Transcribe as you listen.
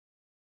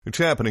It's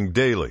happening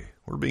daily.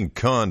 We're being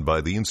conned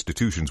by the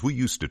institutions we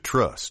used to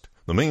trust.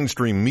 The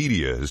mainstream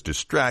media is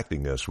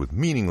distracting us with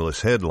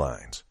meaningless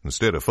headlines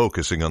instead of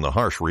focusing on the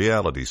harsh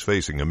realities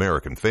facing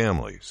American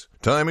families.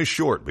 Time is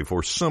short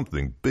before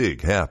something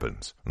big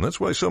happens, and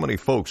that's why so many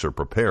folks are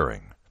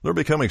preparing. They're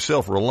becoming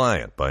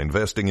self-reliant by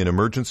investing in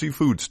emergency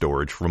food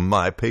storage from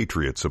My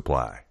Patriot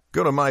Supply.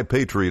 Go to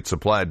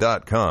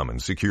MyPatriotSupply.com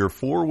and secure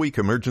 4-week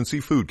emergency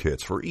food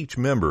kits for each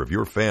member of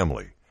your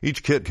family.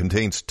 Each kit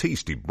contains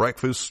tasty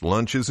breakfasts,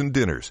 lunches, and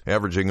dinners,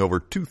 averaging over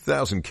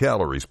 2,000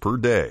 calories per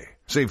day.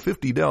 Save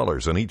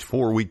 $50 on each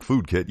 4-week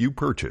food kit you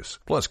purchase.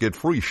 Plus, get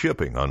free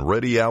shipping on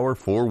Ready Hour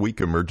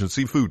 4-week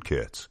emergency food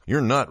kits.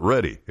 You're not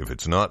ready if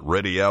it's not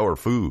Ready Hour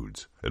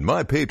Foods. At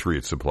My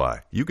Patriot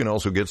Supply, you can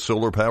also get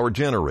solar-powered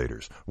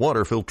generators,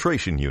 water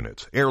filtration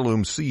units,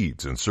 heirloom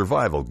seeds, and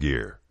survival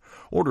gear.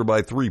 Order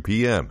by 3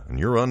 p.m. and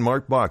your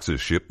unmarked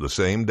boxes ship the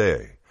same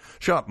day.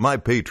 Shop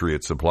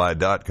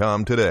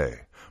MyPatriotSupply.com today.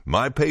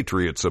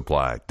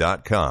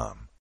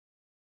 MyPatriotSupply.com.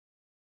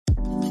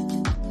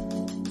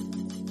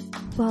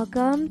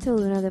 Welcome to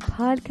Luna the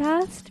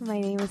Podcast. My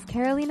name is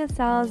Carolina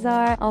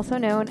Salazar, also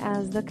known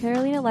as the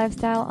Carolina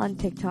Lifestyle on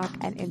TikTok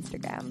and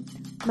Instagram.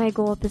 My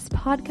goal with this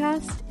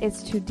podcast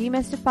is to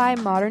demystify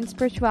modern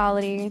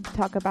spirituality,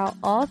 talk about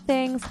all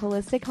things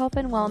holistic health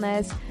and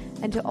wellness,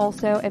 and to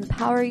also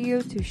empower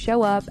you to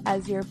show up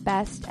as your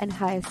best and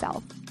highest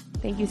self.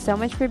 Thank you so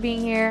much for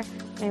being here,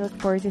 and I look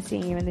forward to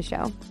seeing you in the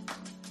show.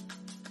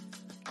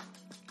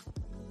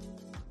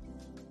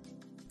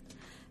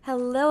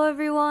 Hello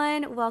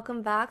everyone,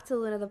 welcome back to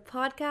Luna the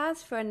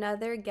Podcast for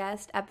another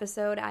guest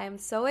episode. I am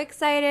so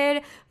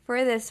excited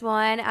for this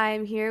one. I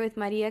am here with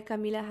Maria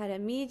Camila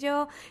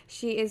Jaramillo.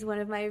 She is one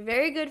of my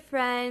very good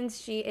friends.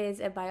 She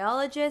is a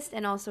biologist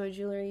and also a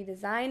jewelry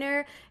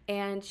designer,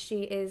 and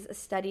she is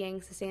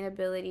studying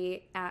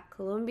sustainability at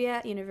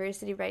Columbia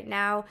University right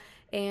now.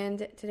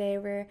 And today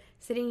we're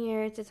sitting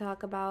here to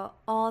talk about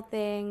all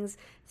things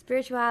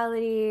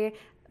spirituality,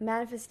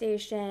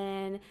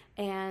 manifestation,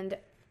 and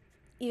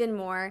even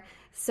more.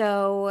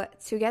 So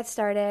to get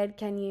started,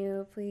 can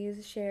you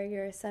please share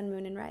your sun,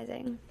 moon, and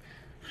rising?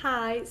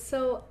 Hi,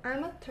 so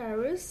I'm a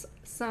Taurus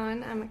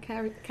sun, I'm a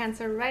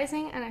Cancer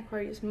rising, and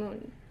Aquarius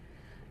moon.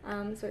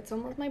 So it's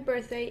almost my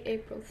birthday,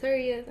 April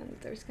 30th, and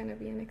there's going to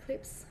be an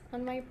eclipse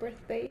on my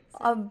birthday.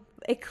 So.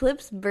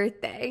 Eclipse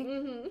birthday.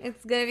 Mm-hmm.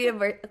 It's going to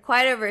be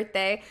quite a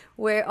birthday.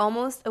 We're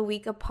almost a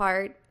week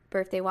apart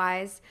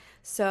birthday-wise,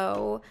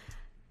 so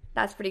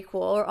that's pretty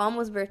cool. We're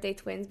almost birthday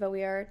twins, but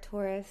we are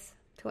Taurus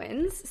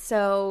twins.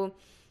 So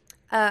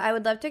I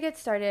would love to get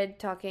started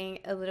talking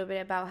a little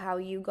bit about how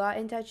you got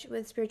in touch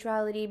with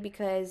spirituality,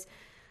 because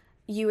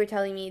you were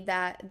telling me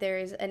that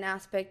there's an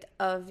aspect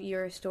of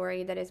your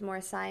story that is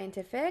more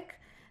scientific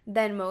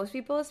than most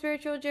people's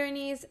spiritual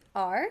journeys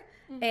are.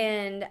 Mm-hmm.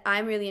 And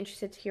I'm really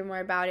interested to hear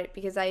more about it,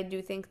 because I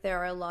do think there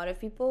are a lot of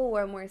people who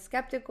are more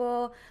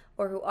skeptical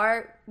or who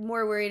are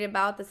more worried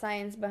about the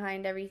science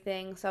behind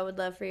everything. So I would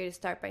love for you to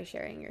start by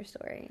sharing your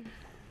story.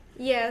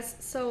 Yes,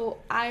 so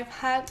I've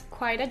had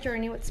quite a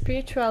journey with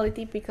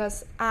spirituality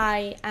because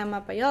I am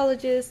a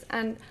biologist,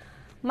 and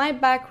my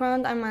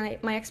background and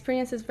my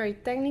experience is very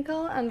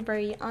technical and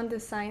very on the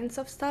science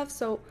of stuff.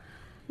 So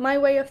my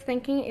way of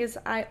thinking is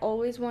I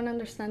always want to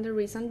understand the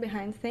reason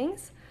behind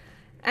things.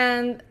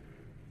 And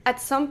at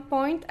some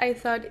point I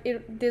thought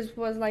this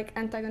was like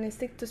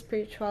antagonistic to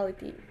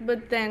spirituality,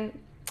 but then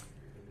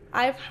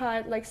I've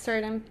had like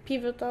certain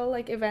pivotal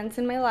like events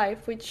in my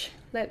life which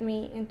led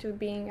me into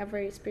being a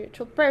very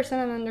spiritual person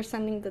and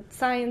understanding that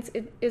science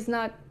is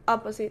not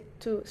opposite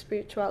to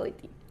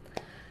spirituality.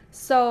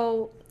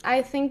 So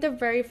I think the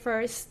very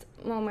first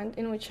moment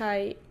in which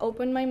I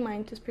opened my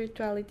mind to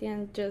spirituality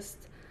and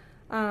just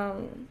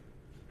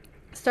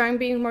started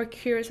being more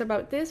curious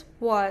about this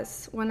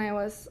was when I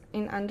was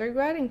in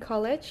undergrad in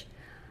college.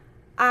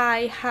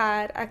 I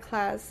had a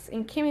class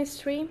in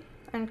chemistry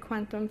and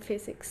quantum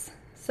physics,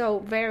 so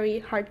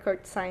very hardcore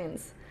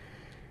science.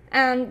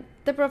 And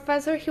the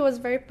professor, he was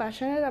very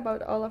passionate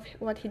about all of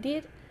what he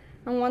did.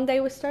 And one day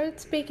we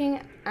started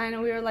speaking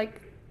and we were like,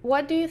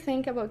 what do you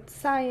think about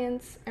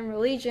science and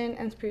religion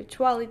and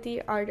spirituality?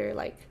 Are there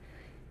like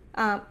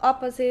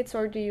opposites,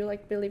 or do you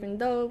like believe in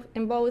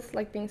both,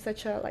 like being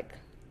such a like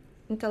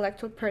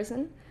intellectual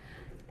person?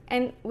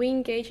 And we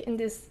engaged in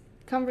this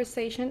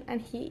conversation,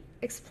 and he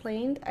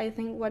explained, I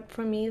think, what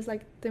for me is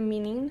like the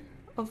meaning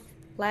of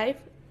life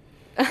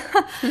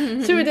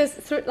through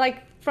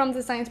like from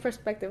the science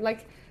perspective,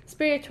 like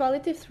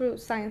spirituality through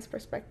science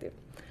perspective.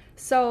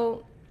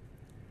 So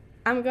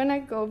I'm gonna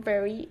go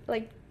very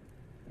like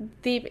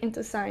deep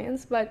into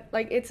science, but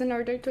like it's in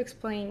order to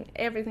explain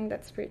everything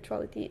that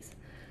spirituality is.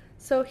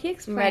 So he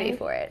explained. Ready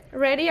for it.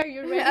 Ready? Are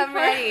you ready? I'm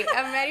ready.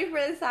 I'm ready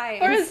for the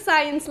science. For a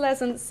science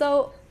lesson.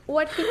 So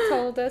what he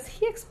told us,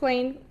 he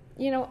explained,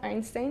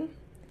 Einstein,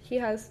 he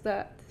has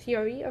the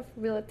theory of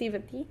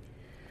relativity.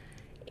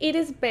 It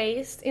is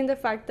based in the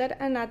fact that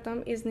an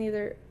atom is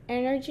neither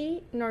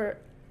energy nor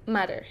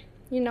matter,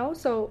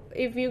 So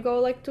if you go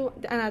like to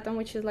an atom,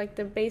 which is like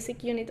the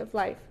basic unit of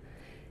life,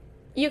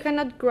 you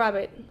cannot grab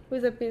it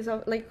with a piece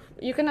of, like,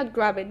 you cannot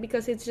grab it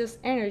because it's just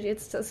energy.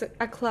 It's just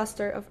a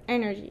cluster of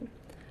energy.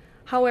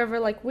 However,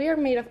 like, we are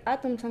made of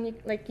atoms, and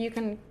you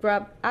can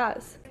grab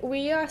us.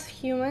 We as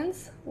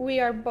humans, we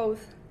are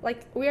both,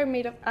 like, we are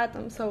made of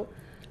atoms. So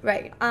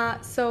Right.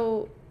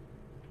 So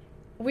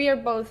we are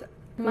both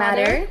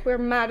Matter. We're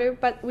matter,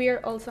 but we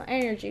are also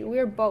energy. We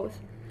are both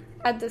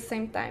at the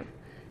same time.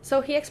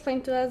 So he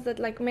explained to us that,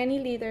 like, many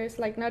leaders,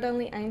 like not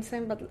only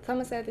Einstein but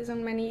Thomas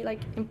Edison, many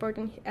like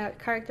important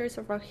characters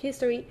of our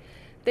history,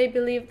 they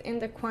believed in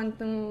the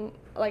quantum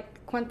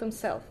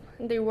self.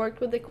 They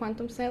worked with the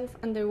quantum self,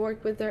 and they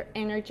worked with their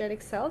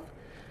energetic self.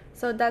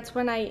 So that's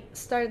when I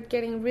started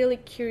getting really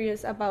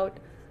curious about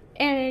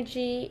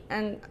energy,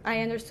 and I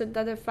understood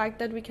that the fact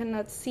that we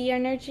cannot see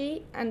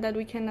energy and that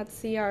we cannot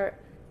see our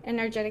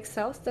energetic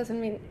selves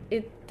doesn't mean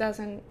it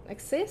doesn't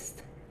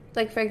exist.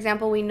 Like, for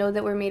example, we know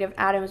that we're made of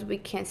atoms, we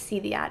can't see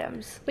the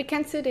atoms. We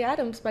can't see the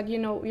atoms, but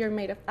you're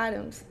made of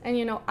atoms. And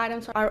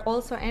atoms are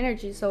also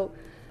energy. So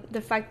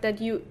the fact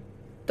that you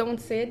don't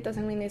see it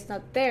doesn't mean it's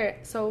not there.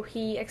 So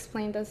he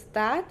explained us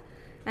that,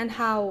 and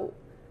how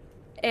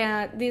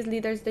these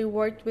leaders, they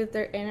worked with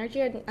their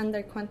energy and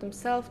their quantum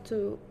self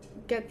to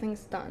get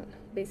things done,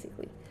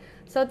 basically.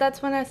 So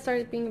that's when I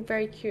started being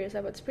very curious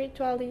about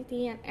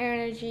spirituality and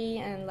energy,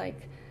 and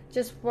like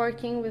just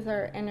working with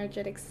our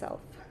energetic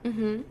self.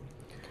 Mm-hmm.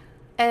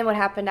 And what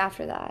happened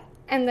after that?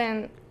 And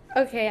then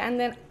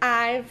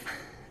I've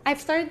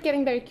started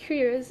getting very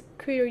curious.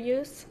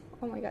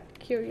 Oh my God,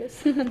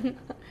 curious.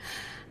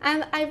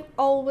 And I've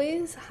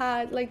always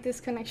had like this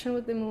connection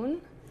with the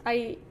moon.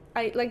 I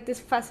like this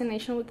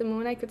fascination with the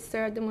moon. I could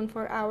stare at the moon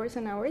for hours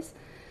and hours.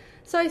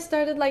 So I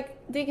started like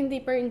digging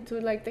deeper into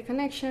like the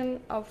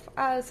connection of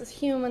us as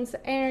humans,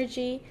 the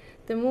energy,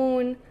 the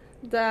moon,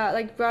 the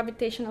like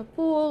gravitational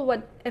pull,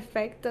 what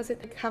effect does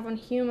it have on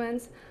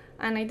humans.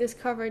 And I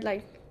discovered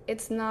like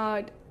it's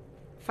not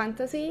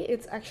fantasy,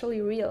 it's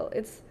actually real.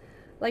 It's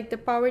like the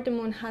power the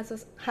moon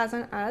has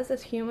on us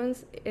as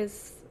humans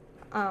is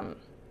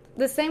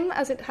the same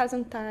as it has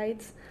on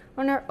tides,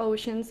 on our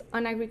oceans,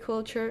 on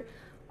agriculture,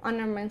 on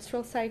our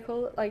menstrual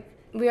cycle. Like,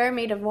 we are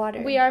made of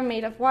water. We are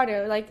made of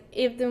water. Like,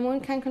 if the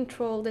moon can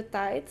control the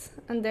tides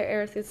and the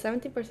earth is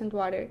 70%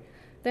 water,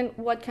 then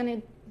what can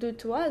it do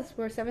to us?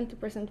 We're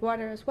 70%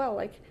 water as well.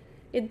 Like,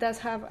 it does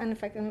have an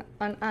effect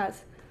on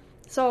us.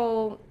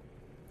 So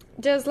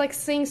just like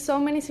seeing so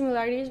many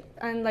similarities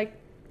and like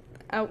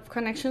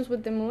connections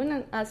with the moon,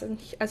 and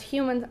as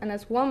humans and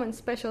as women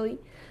especially.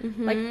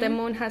 Mm-hmm. Like, the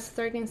moon has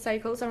 13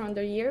 cycles around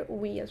the year.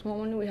 We as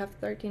women, we have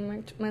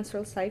 13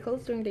 menstrual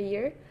cycles during the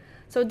year.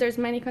 So there's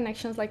many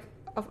connections like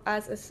of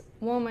us as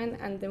women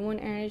and the moon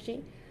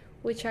energy,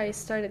 which I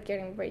started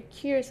getting very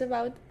curious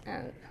about,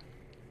 and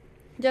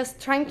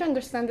just trying to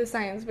understand the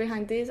science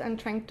behind this, and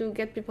trying to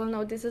get people to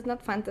know this is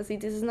not fantasy,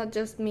 this is not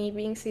just me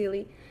being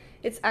silly.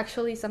 It's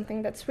actually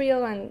something that's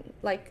real, and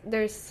like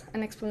there's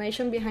an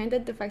explanation behind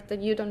it. The fact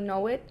that you don't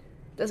know it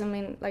doesn't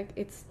mean like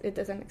it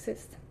doesn't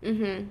exist.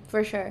 Mm-hmm,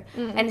 for sure.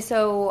 Mm-hmm. And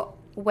so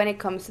when it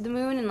comes to the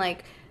moon and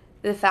like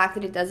the fact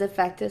that it does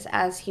affect us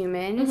as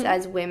humans, mm-hmm.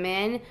 as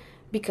women,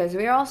 because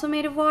we are also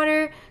made of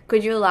water,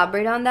 could you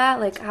elaborate on that?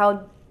 Like,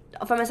 how,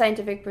 from a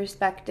scientific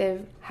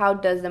perspective, how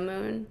does the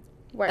moon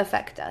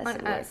affect us?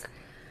 On us.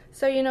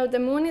 So, the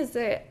moon is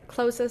the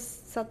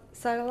closest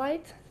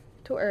satellite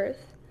to Earth.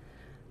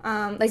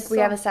 We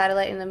have a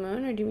satellite in the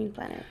moon, or do you mean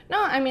planet?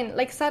 No, I mean,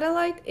 like,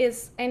 satellite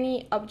is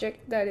any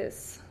object that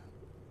is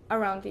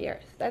around the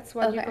Earth. That's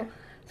what you call.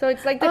 So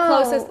it's like the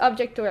closest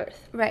object to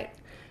Earth. Right.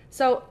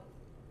 So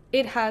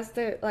it has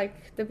the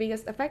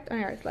biggest effect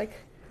on Earth, like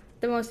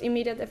the most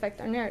immediate effect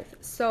on Earth.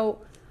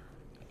 So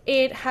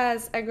it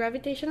has a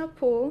gravitational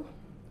pull,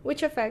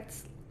 which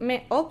affects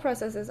all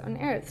processes on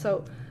Earth.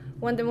 So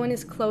when the moon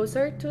is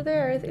closer to the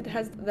Earth, it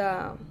has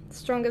the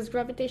strongest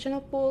gravitational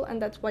pull, and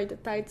that's why the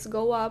tides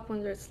go up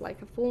when there's like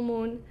a full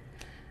moon.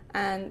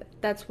 And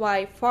that's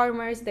why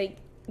farmers, they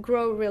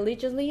grow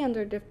religiously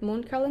under the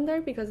moon calendar,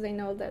 because they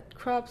know that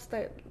crops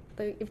that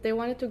if they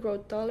wanted to grow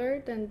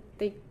taller, then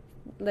they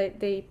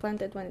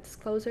plant it when it's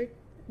closer,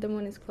 the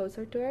moon is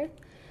closer to Earth.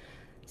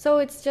 So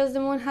it's just the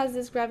moon has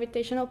this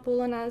gravitational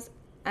pull on us,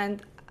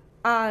 and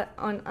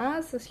on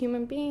us as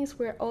human beings,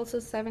 we're also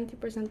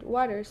 70%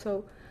 water.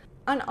 So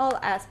on all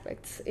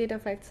aspects, it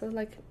affects us.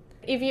 Like,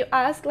 if you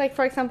ask, like,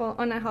 for example,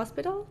 on a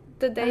hospital,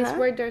 the days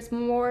where there's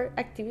more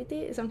activity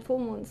is on full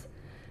moons,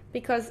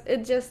 because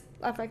it just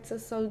affects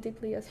us so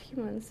deeply as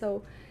humans.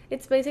 So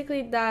it's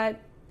basically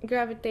that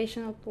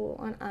gravitational pull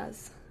on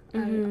us,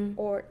 and,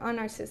 or on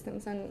our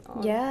systems, and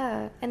on.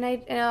 Yeah, and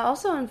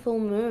also on full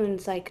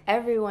moons, like,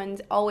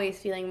 everyone's always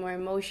feeling more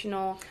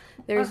emotional.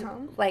 There's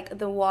like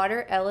the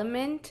water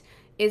element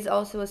is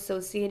also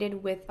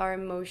associated with our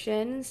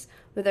emotions,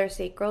 with our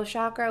sacral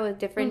chakra, with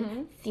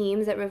different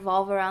themes that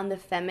revolve around the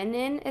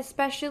feminine,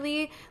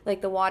 especially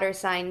like the water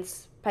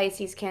signs,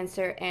 Pisces,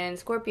 Cancer, and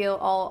Scorpio,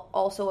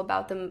 all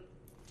about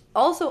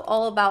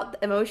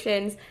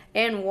emotions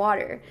and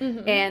water.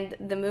 And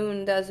the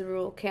moon does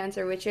rule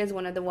Cancer, which is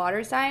one of the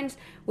water signs,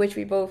 which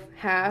we both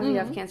have. You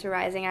have Cancer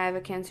rising, I have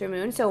a Cancer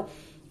moon. So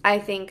I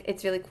think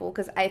it's really cool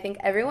because I think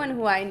everyone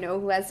who I know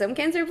who has some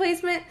Cancer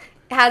placement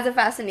has a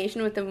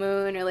fascination with the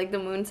moon, or like the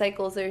moon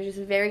cycles are just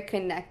very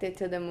connected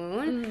to the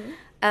moon.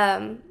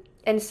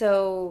 And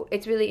so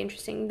it's really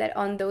interesting that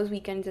on those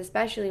weekends,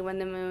 especially when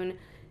the moon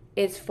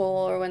is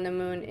full or when the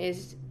moon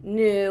is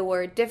new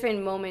or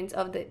different moments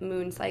of the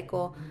moon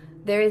cycle,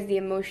 there is the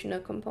emotional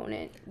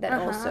component that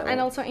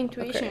also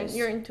intuition. occurs.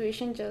 Your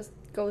intuition just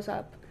goes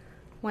up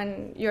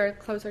when you're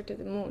closer to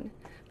the moon,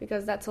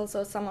 because that's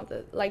also some of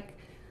the like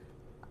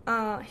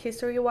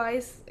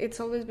history-wise, it's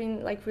always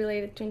been like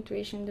related to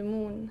intuition, the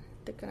moon,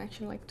 the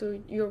connection like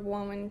to your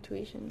woman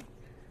intuition.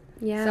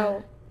 Yeah.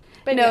 So,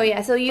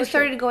 so you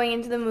started going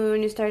into the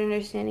moon, you started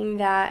understanding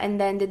that, and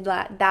then did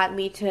that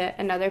lead to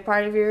another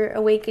part of your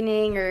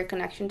awakening or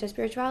connection to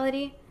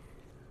spirituality?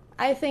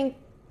 I think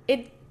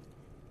it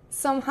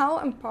somehow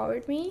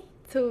empowered me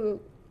to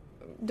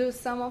do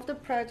some of the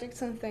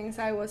projects and things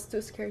I was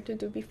too scared to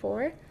do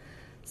before.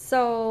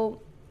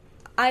 So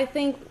I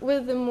think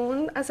with the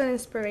moon as an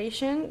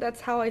inspiration,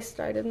 that's how I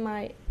started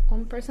my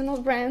own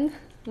personal brand,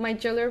 my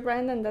jewelry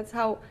brand, and that's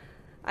how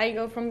I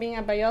go from being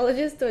a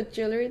biologist to a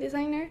jewelry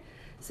designer.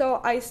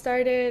 So I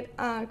started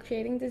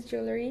creating this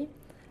jewelry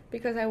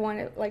because I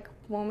wanted like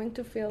women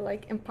to feel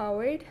like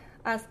empowered,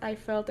 as I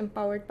felt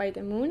empowered by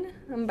the moon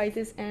and by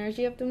this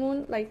energy of the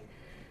moon. Like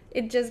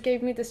it just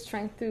gave me the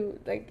strength to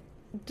like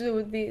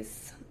do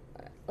this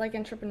like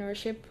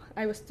entrepreneurship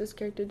I was too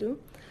scared to do.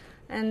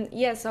 And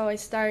yeah, so I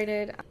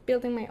started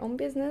building my own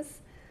business,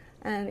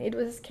 and it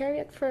was scary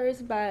at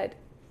first, but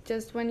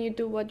just when you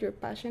do what you're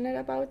passionate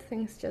about,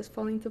 things just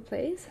fall into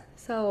place.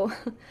 So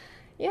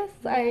yes,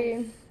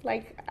 I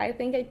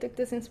think I took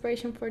this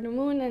inspiration for the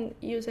moon and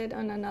use it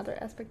on another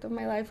aspect of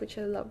my life, which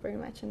I love very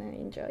much and I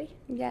enjoy.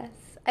 Yes,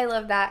 I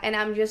love that. And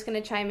I'm just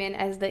going to chime in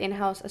as the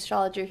in-house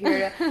astrologer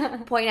here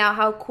to point out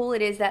how cool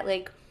it is that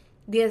like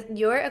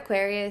your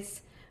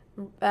Aquarius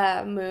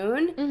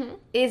moon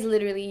is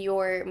literally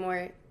your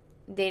more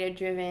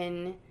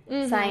data-driven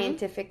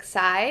scientific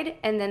side,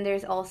 and then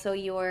there's also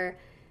your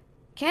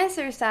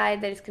Cancer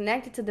side that is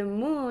connected to the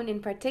moon in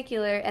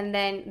particular, and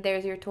then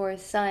there's your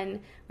Taurus sun,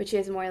 which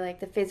is more like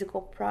the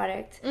physical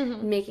product,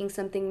 making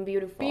something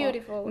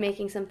beautiful,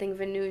 making something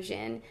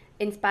Venusian,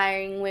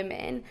 inspiring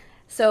women.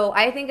 So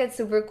I think it's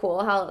super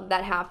cool how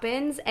that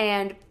happens.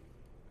 And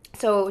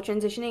so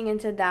transitioning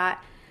into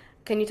that,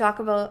 can you talk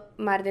about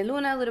Mar de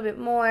Luna a little bit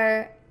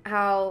more?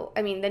 How,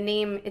 I mean, the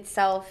name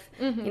itself,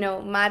 you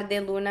know, Mar de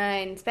Luna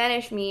in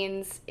Spanish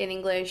means, in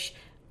English,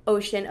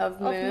 ocean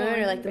of moon,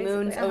 or like the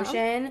moon's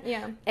ocean.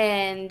 Yeah.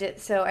 And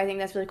so I think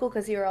that's really cool,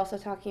 because you were also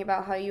talking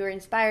about how you were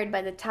inspired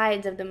by the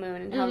tides of the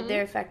moon and how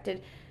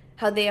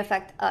they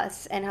affect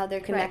us and how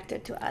they're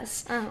connected to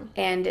us,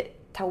 and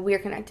how we're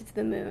connected to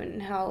the moon,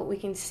 and how we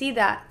can see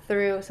that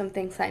through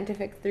something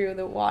scientific, through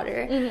the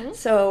water.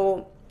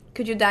 So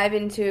could you dive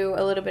into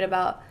a little bit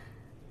about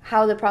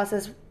how the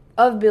process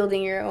of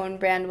building your own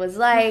brand was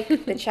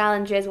like, the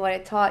challenges, what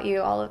it taught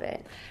you, all of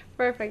it?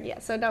 Perfect. Yeah.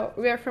 So now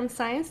we are from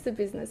science to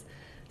business.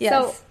 Yes.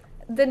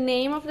 So the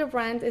name of the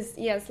brand is,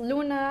 yes,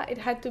 Luna. It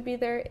had to be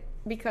there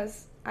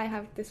because I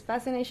have this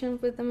fascination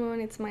with the moon.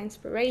 It's my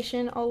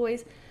inspiration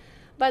always.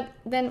 But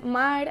then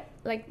Mar,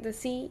 like the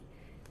sea,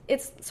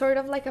 it's sort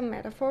of like a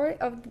metaphor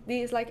of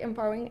these like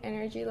empowering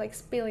energy, like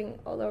spilling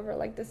all over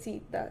like the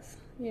sea does,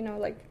 you know,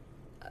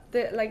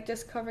 like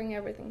just covering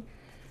everything.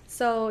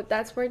 So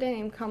that's where the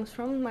name comes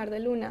from, Mar de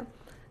Luna.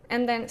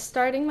 And then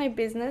starting my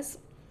business,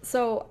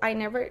 so I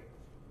never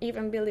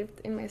even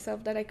believed in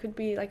myself that I could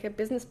be like a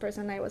business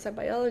person. I was a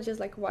biologist,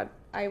 like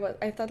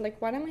I thought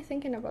like, what am I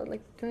thinking about,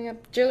 like doing a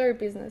jewelry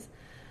business?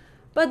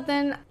 But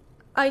then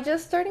I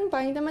just started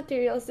buying the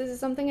materials. This is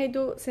something I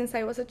do since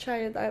I was a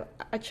child.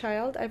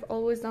 I've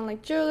always done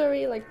like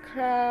jewelry, like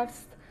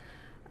crafts,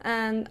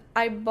 and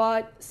I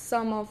bought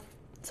some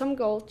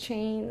gold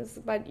chains,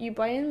 but you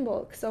buy in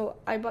bulk. So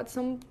I bought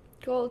some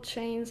gold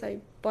chains, I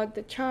bought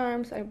the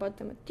charms, I bought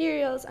the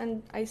materials,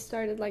 and I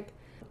started like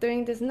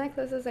doing these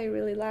necklaces I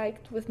really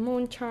liked with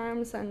moon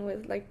charms and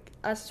with like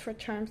astro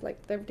charms,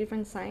 like they're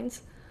different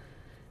signs.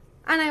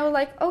 And I was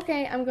like,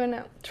 okay, I'm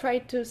gonna try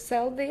to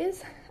sell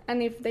these,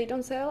 and if they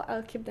don't sell,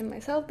 I'll keep them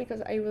myself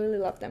because I really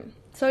love them.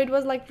 So it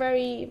was like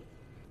very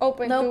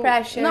open, no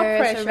pressure,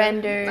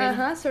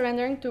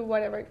 surrendering to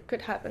whatever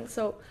could happen.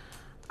 So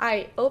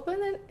I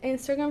opened an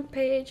Instagram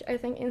page. I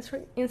think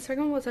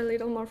Instagram was a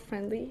little more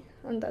friendly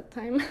on that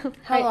time.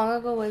 How long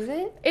ago was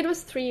it? It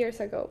was 3 years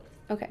ago.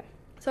 Okay.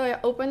 So I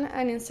opened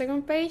an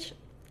Instagram page.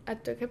 I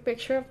took a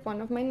picture of one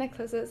of my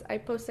necklaces. I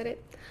posted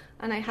it,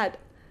 and I had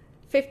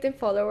 15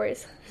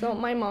 followers. So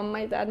my mom,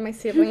 my dad, my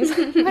siblings,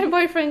 my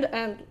boyfriend,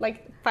 and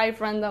like 5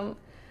 random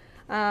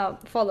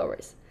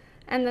followers.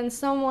 And then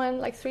someone,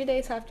 like 3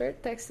 days after,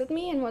 texted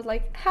me and was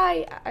like,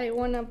 "Hi, I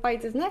want to buy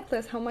this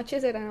necklace. How much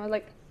is it?" And I was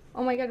like,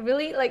 "Oh my God,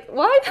 really? Like,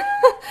 what?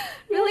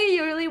 Really?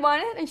 You really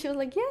want it?" And she was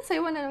like, "Yes, I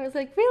want it." And I was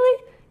like,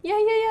 "Really?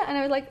 Yeah. And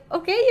I was like,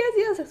 "Okay,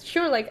 yes,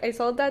 sure." Like, I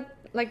sold that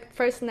like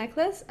first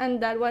necklace, and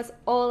that was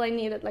all I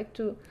needed, like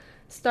to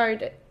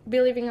start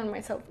believing on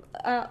myself.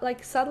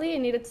 Like, sadly, I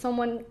needed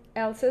someone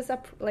else's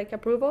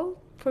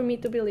approval for me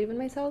to believe in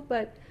myself,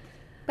 but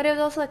it was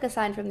also like a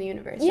sign from the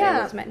universe. Yeah. That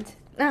it was meant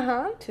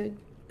to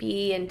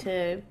be and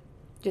to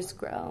just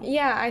grow.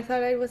 Yeah, I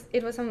thought it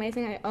was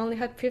amazing. I only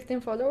had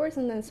 15 followers,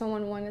 and then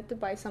someone wanted to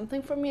buy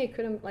something from me. I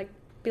couldn't like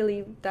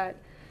believe that.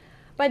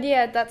 But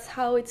yeah, that's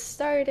how it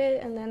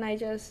started, and then I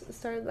just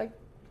started like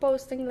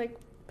posting like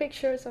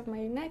pictures of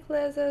my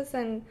necklaces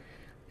and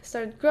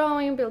started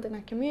growing, building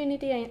a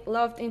community. I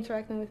loved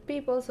interacting with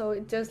people, so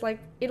it just like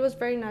it was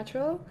very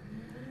natural.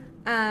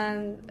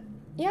 And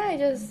yeah, I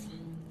just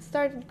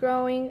started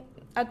growing.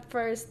 At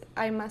first,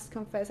 I must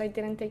confess, I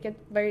didn't take it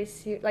very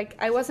serious. Like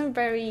I wasn't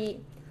very,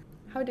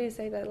 how do you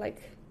say that?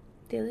 Like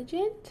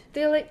diligent.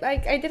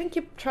 Like I didn't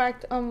keep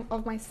track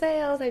of my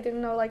sales. I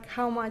didn't know like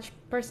how much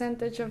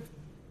percentage of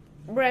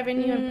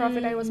revenue and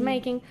profit I was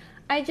making.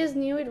 I just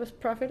knew it was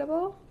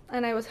profitable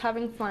and I was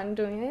having fun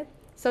doing it,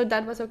 so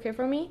that was okay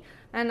for me.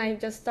 And I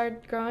just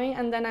started growing,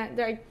 and then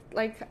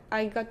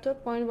I got to a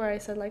point where I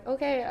said like,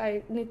 okay,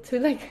 I need to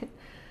like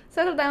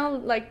settle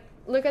down, like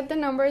look at the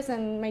numbers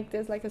and make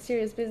this like a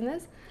serious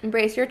business.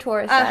 Embrace your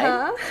Taurus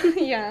side.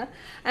 Yeah.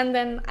 And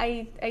then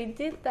I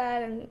did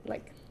that, and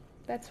like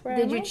that's where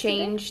did you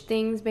change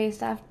things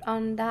based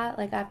on that,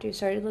 like after you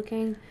started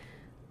looking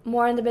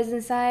more on the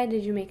business side?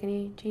 Did you make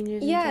any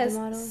changes into the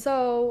model?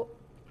 So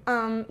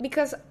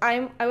because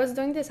I was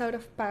doing this out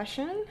of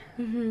passion.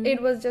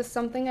 It was just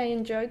something I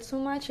enjoyed so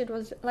much. It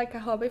was like a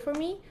hobby for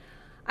me.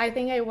 I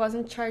think I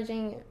wasn't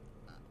charging.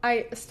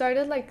 I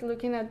started like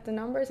looking at the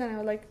numbers, and I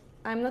was like,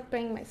 I'm not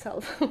paying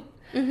myself.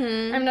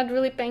 I'm not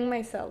really paying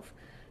myself.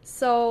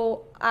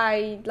 So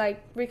I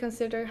like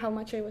reconsidered how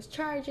much I was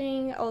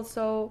charging.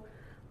 Also,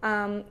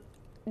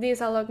 this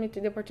allowed me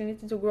the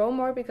opportunity to grow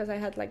more because I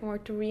had like more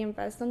to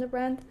reinvest on the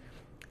brand.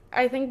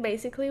 I think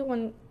basically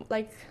when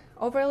like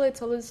overall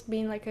it's always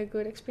been like a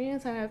good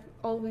experience, and I've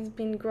always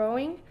been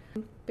growing,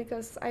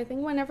 because I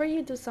think whenever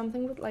you do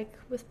something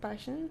with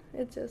passion,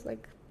 it just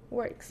like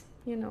works,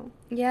 you know.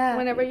 Yeah.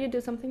 Whenever you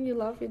do something you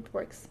love, it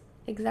works.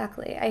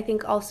 Exactly. I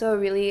think also a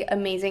really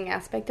amazing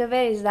aspect of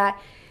it is that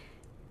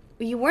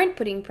you weren't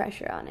putting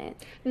pressure on it.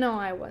 No,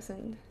 I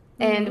wasn't.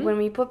 And when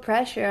we put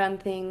pressure on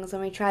things,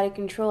 when we try to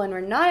control and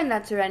we're not in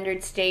that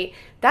surrendered state,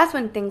 that's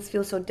when things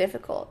feel so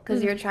difficult,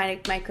 because you're trying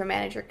to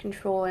micromanage or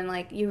control, and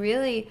like you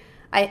really,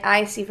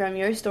 I see from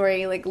your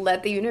story, like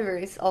let the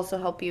universe also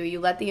help you. You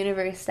let the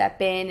universe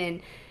step in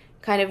and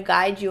kind of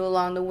guide you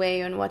along the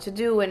way on what to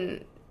do,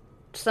 and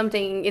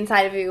something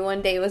inside of you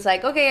one day was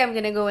like, okay, I'm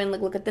gonna go and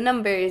look at the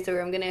numbers,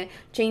 or I'm gonna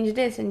change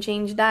this and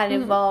change that,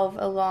 evolve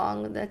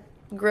along the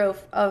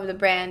growth of the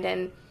brand.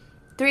 And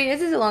 3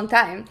 years is a long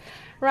time,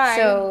 right?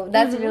 So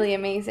that's really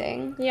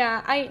amazing.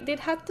 Yeah, I did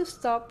have to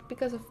stop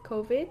because of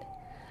COVID,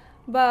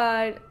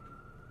 but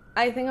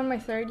I think on my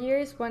 3rd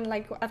years, when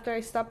like after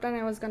I stopped and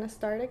I was gonna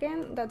start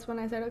again, that's when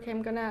I said, okay,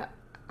 I'm gonna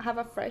have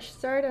a fresh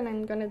start, and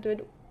I'm gonna do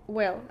it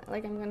well.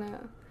 Like I'm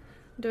gonna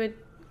do it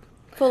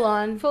full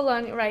on,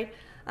 right?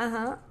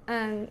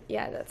 And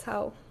yeah, that's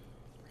how.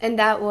 And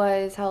that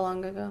was how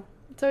long ago?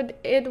 So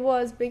it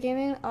was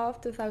beginning of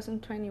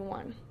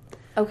 2021.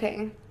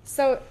 Okay.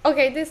 So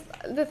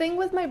the thing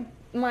with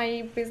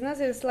my business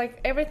is like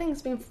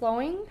everything's been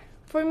flowing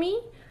for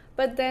me,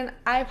 but then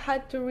I've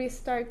had to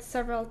restart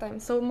several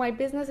times. So my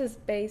business is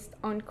based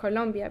on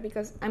Colombia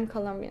because I'm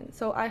Colombian.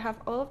 So I have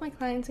all of my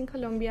clients in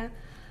Colombia.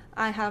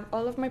 I have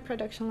all of my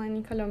production line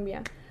in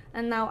Colombia.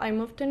 And now I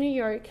moved to New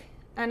York,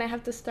 and I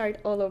have to start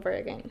all over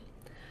again.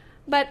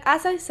 But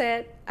as I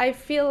said, I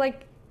feel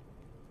like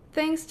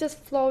things just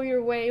flow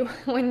your way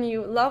when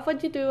you love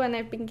what you do, and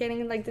I've been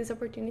getting like these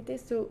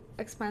opportunities to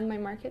expand my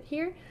market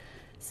here.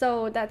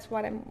 So that's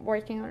what I'm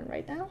working on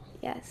right now.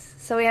 Yes.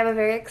 So we have a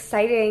very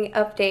exciting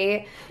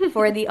update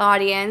for the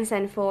audience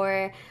and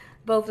for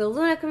both the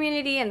Luna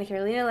community and the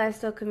Carolina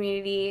Lifestyle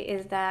community,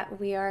 is that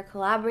we are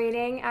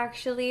collaborating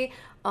actually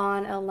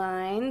on a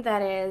line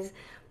that is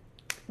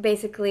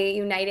basically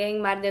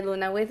uniting Mar de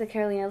Luna with the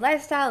Carolina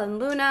Lifestyle and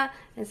Luna.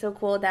 And so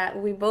cool that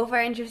we both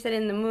are interested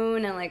in the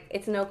moon, and like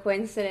it's no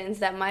coincidence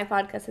that my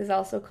podcast is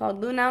also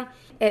called Luna.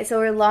 So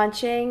we're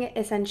launching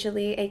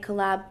essentially a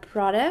collab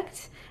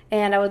product,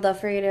 and I would love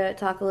for you to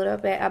talk a little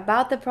bit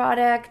about the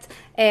product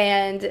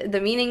and the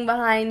meaning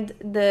behind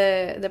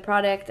the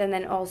product, and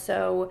then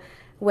also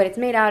what it's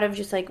made out of,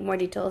 just like more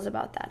details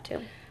about that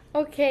too.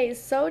 Okay,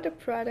 so the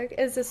product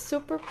is a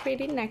super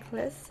pretty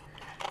necklace.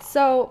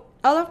 So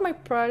all of my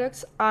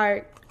products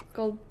are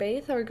gold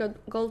based or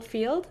gold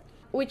filled,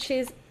 which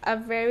is a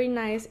very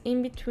nice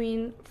in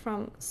between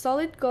from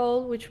solid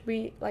gold, which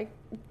be like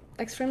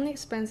extremely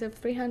expensive,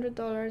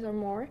 $300 or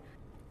more,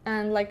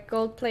 and like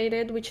gold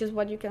plated, which is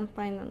what you can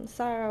find on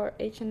Zara or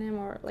H&M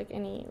or like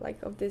any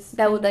like of this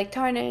that would like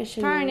tarnish.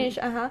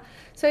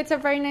 So it's a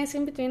very nice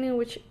in between in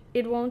which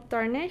it won't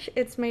tarnish.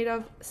 It's made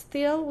of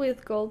steel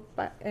with gold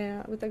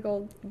with a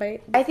gold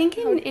base. I think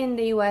in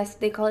the US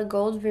they call it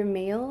gold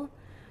vermeil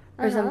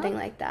or something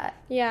like that.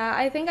 Yeah,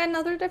 I think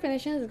another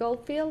definition is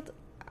gold filled.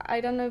 I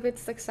don't know if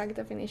it's the exact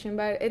definition,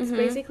 but it's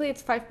basically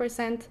it's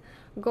 5%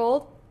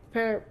 gold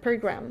per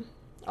gram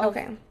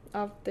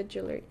of the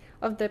jewelry,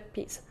 of the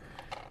piece.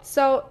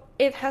 So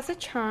it has a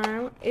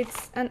charm.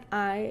 It's an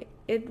eye.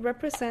 It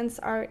represents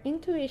our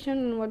intuition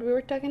and what we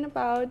were talking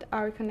about,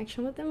 our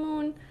connection with the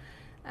moon,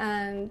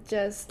 and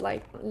just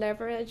like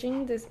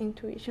leveraging this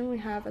intuition we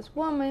have as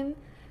women.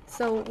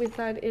 So we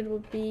thought it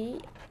would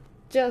be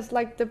just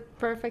like the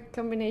perfect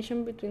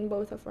combination between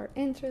both of our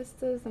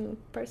interests and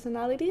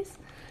personalities.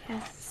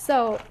 Yes.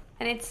 So,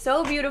 and it's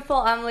so beautiful.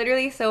 I'm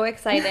literally so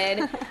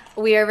excited.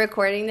 We are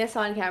recording this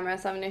on camera,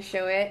 so I'm going to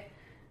show it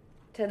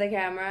to the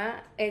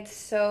camera. It's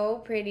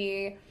so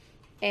pretty.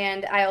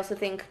 And I also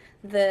think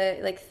the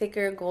like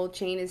thicker gold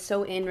chain is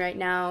so in right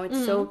now.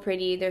 It's so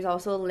pretty. There's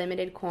also a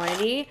limited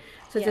quantity.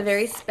 So it's a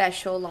very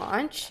special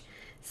launch.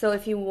 So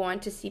if you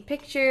want to see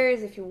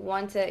pictures, if you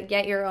want to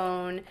get your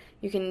own,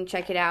 you can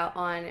check it out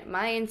on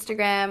my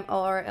Instagram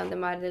or on the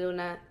Mar de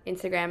Luna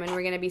Instagram. And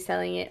we're going to be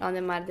selling it on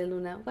the Mar de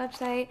Luna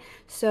website.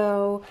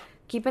 So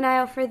keep an eye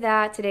out for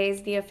that. Today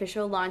is the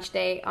official launch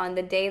day on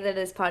the day that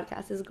this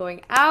podcast is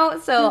going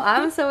out. So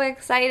I'm so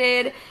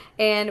excited.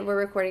 And we're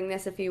recording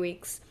this a few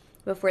weeks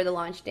before the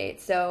launch date.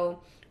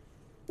 So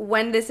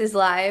when this is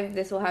live,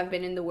 this will have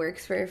been in the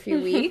works for a few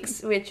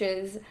weeks, which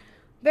is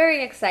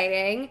very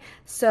exciting.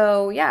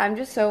 So yeah, I'm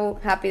just so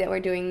happy that we're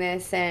doing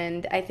this,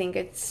 and I think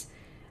it's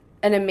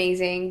an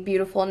amazing,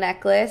 beautiful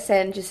necklace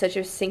and just such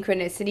a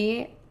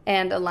synchronicity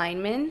and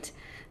alignment.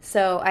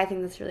 So I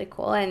think that's really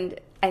cool, and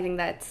I think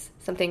that's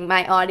something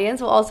my audience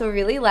will also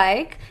really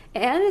like,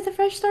 and it's a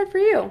fresh start for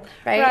you,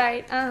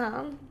 right?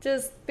 Right,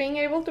 just being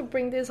able to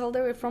bring this all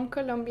the way from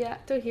Colombia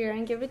to here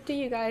and give it to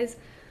you guys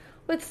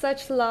with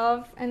such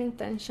love and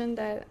intention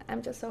that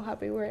I'm just so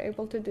happy we're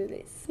able to do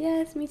this.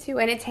 Yes, me too.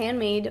 And it's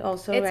handmade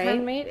also, it's right?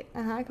 It's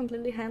handmade,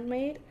 completely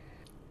handmade.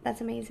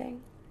 That's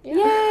amazing. Yeah.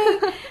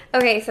 Yay!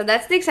 Okay, so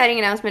that's the exciting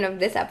announcement of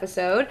this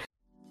episode.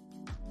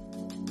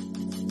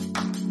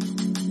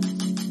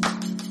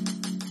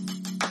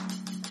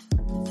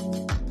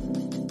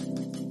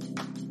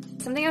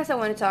 Something else I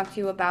want to talk to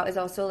you about is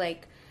also,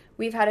 like,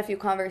 we've had a few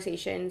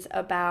conversations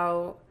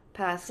about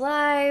past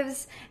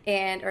lives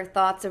and our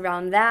thoughts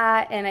around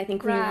that, and I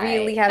think we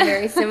really have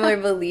very similar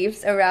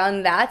beliefs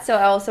around that. So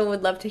I also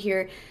would love to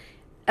hear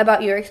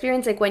about your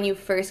experience, like when you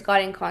first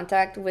got in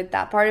contact with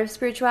that part of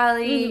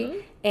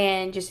spirituality,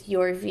 and just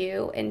your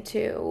view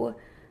into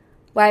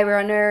why we're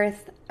on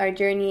Earth, our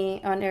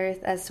journey on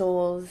Earth as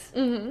souls.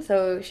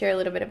 So share a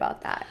little bit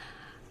about that.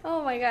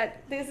 Oh my god,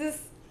 this is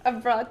a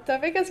broad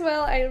topic as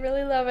well. I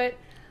really love it.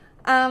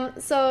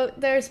 So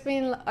there's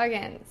been,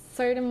 again,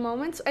 certain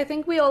moments. I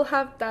think we all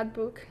have that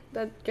book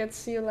that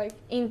gets you like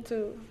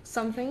into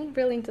something,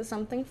 really into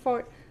something.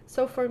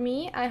 So for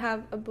me, I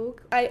have a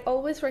book. I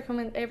always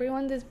recommend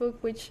everyone this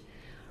book, which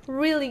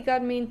really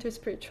got me into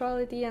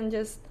spirituality and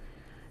just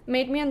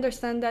made me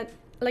understand that,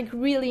 like,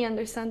 really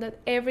understand that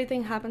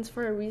everything happens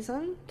for a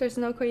reason. There's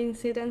no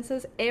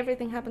coincidences.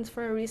 Everything happens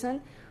for a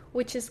reason,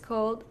 which is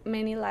called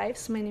Many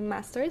Lives, Many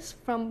Masters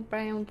from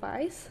Brian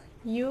Weiss.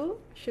 You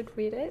should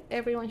read it.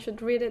 Everyone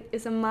should read it.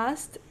 It's a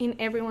must in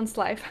everyone's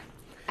life.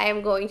 I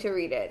am going to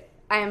read it.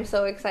 I am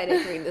so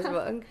excited to read this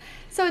book.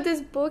 So this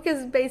book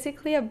is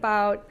basically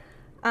about,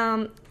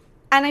 and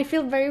I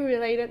feel very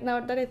related, now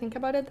that I think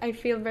about it, I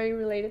feel very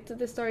related to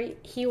the story.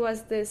 He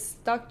was this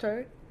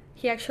doctor.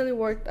 He actually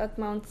worked at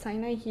Mount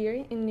Sinai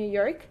here in New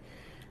York.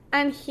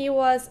 And he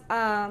was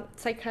a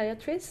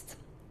psychiatrist.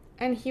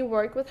 And he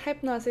worked with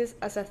hypnosis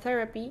as a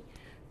therapy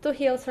to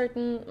heal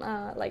certain,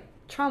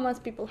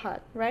 traumas people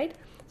had, right?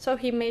 So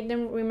he made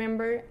them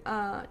remember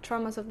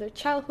traumas of their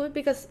childhood,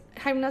 because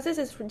hypnosis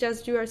is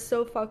just, you are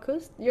so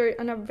focused, you're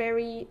in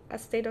a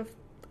state of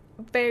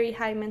very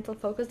high mental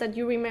focus that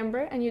you remember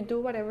and you do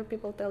whatever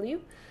people tell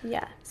you.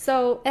 Yeah.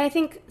 So, and I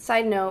think,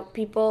 side note,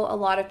 a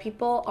lot of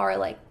people are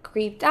like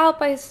creeped out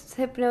by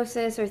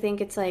hypnosis or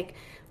think it's like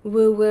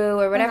woo-woo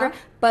or whatever,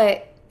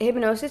 but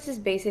hypnosis is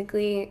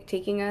basically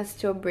taking us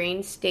to a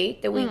brain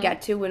state that we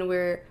get to when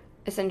we're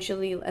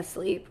essentially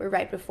asleep or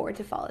right before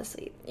to fall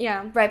asleep.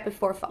 Yeah. Right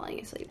before falling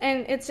asleep.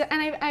 And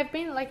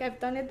I've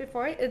done it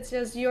before. It's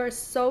just you're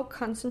so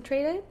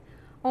concentrated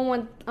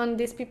on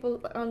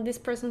this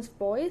person's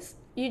voice.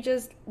 You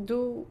just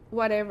do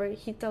whatever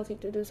he tells you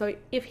to do. So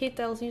if he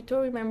tells you to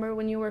remember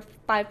when you were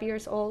 5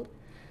 years old,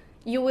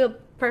 you will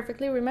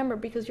perfectly remember,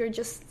 because you're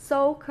just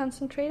so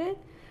concentrated.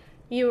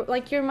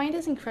 Your mind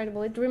is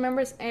incredible. It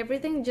remembers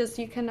everything, just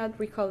you cannot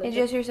recall it. It's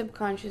just your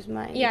subconscious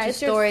mind. Yeah, it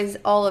stores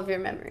all of your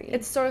memories.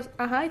 It stores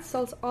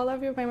all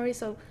of your memories.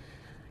 So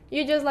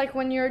you just, like,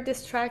 when you're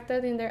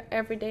distracted in their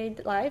everyday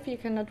life, you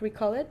cannot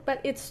recall it,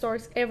 but it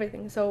stores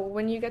everything. So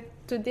when you get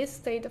to this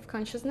state of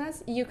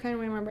consciousness, you can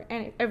remember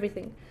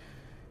everything.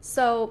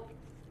 So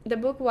the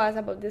book was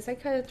about this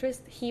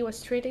psychiatrist. He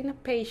was treating a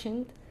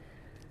patient,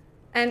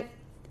 and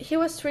he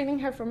was treating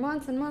her for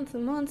months and months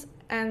and months.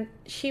 And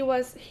she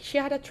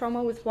had a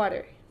trauma with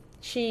water.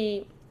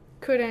 She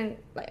couldn't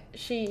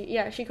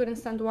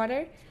stand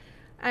water,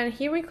 and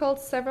he recalled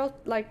several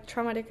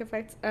traumatic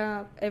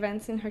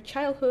events in her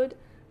childhood,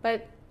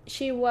 but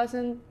she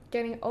wasn't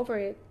getting over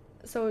it.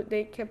 So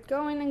they kept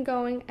going and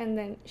going, and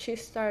then she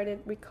started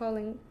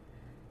recalling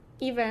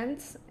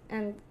events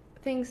and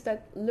things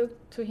that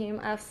looked to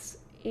him as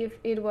if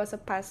it was a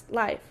past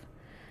life.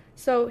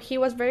 So he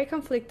was very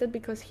conflicted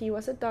because he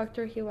was a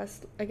doctor, he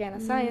was again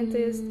a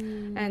scientist,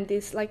 and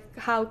this, like,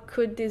 how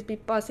could this be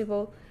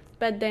possible?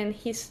 But then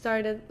he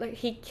started, like,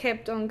 he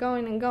kept on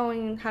going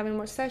and having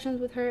more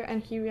sessions with her,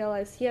 and he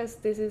realized, yes,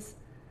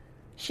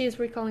 she's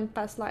recalling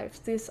past lives.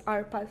 These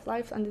are past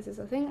lives, and this is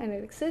a thing, and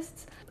it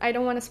exists. I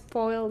don't want to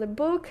spoil the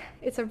book.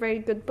 It's a very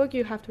good book.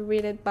 You have to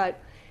read it, but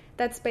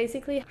that's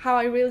basically how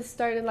I really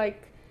started,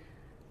 like,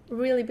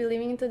 really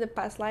believing into the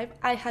past life.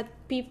 I had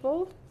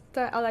people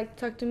that like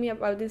talked to me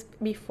about this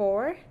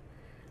before.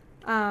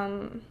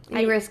 You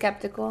were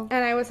skeptical,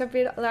 and I was a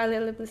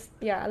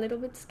little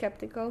bit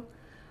skeptical.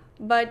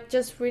 But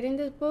just reading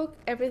this book,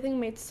 everything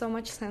made so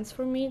much sense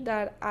for me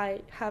that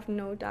I have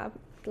no doubt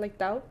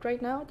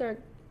right now. There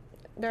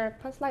are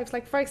past lives.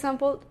 Like, for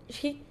example,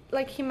 he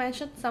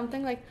mentioned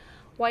something like,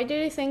 why do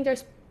you think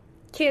there's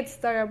kids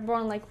that are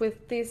born like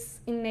with this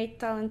innate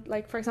talent,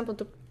 like, for example,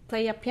 to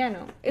play a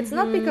piano? It's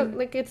not because,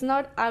 like, it's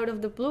not out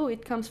of the blue.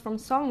 It comes from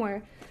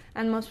somewhere,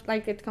 and most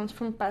like it comes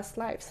from past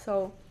lives.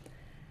 So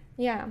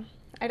yeah,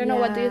 I don't know,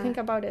 what do you think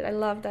about it? I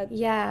love that.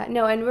 Yeah,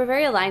 no, and we're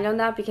very aligned on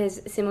that,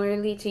 because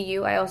similarly to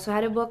you, I also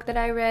had a book that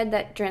I read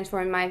that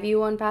transformed my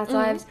view on past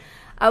lives.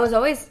 I was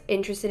always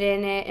interested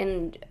in it,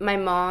 and my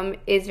mom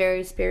is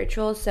very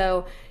spiritual,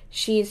 so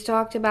she's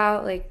talked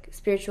about, like,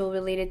 spiritual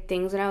related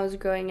things when I was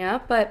growing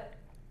up, but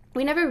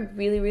we never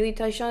really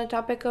touched on the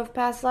topic of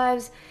past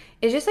lives.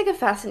 It's just, like, a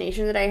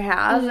fascination that I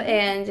have,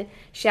 and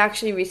she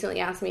actually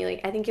recently asked me,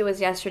 like, I think it was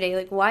yesterday,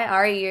 like, why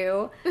are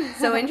you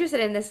so interested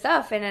in this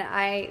stuff? And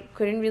I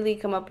couldn't really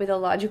come up with a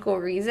logical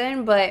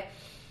reason, but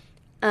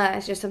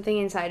it's just something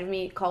inside of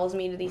me calls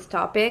me to these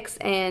topics.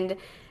 And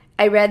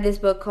I read this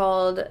book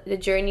called The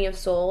Journey of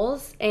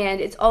Souls, and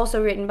it's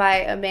also written by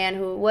a man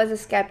who was a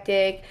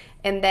skeptic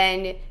and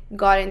then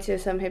got into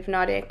some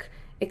hypnotic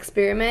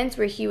experiments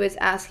where he was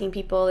asking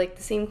people, like,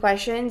 the same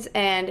questions,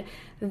 and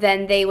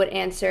then they would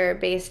answer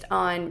based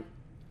on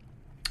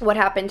what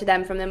happened to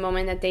them from the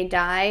moment that they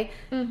die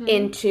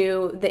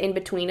into the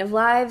in-between of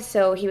lives.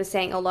 So he was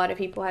saying a lot of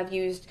people have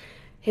used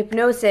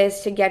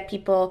hypnosis to get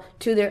people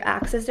to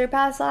access their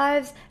past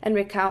lives and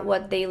recount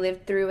what they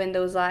lived through in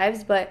those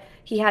lives, but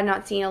he had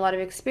not seen a lot of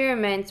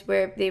experiments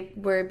where they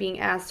were being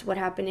asked what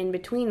happened in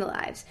between the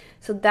lives.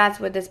 So that's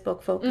what this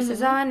book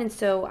focuses on. And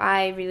so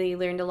I really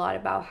learned a lot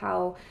about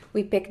how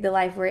we pick the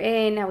life we're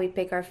in, how we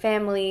pick our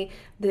family,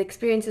 the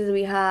experiences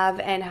we have,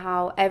 and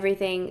how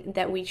everything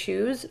that we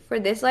choose for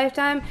this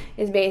lifetime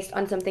is based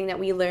on something that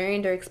we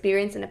learned or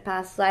experienced in a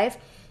past life,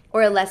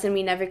 or a lesson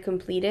we never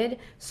completed.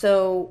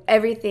 So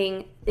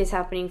everything is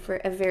happening for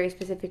a very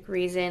specific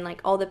reason.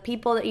 Like, all the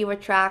people that you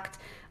attract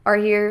are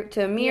here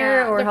to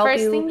mirror or help you. The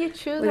first thing you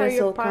choose are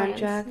your parents.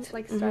 Contract.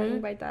 Like,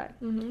 starting by that.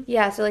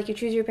 Yeah, so, like, you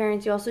choose your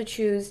parents. You also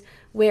choose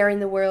where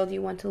in the world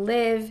you want to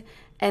live,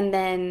 and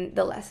then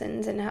the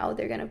lessons and how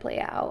they're going to play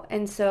out.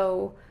 And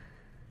so,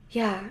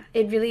 yeah,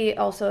 it really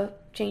also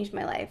changed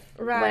my life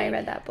when I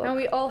read that book. And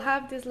we all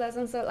have these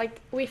lessons that, like,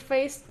 we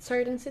face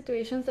certain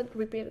situations that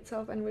repeat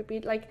itself and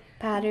repeat, like,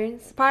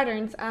 patterns,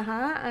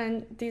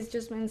 and this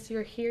just means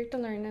you're here to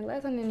learn a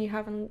lesson and you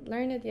haven't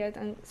learned it yet,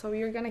 and so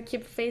you're gonna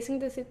keep facing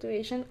the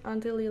situation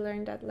until you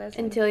learn that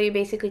lesson, until you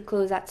basically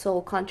close that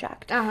soul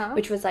contract,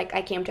 which was like,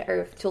 I came to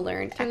Earth to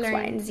learn X,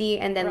 Y, and Z,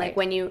 and then like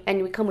we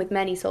come with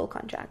many soul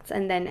contracts,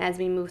 and then as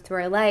we move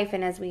through our life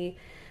and as we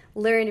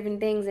learn different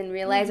things and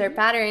realize our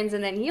patterns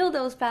and then heal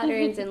those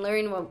patterns and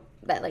learn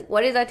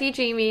what is that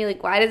teaching me?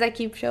 Like, why does that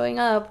keep showing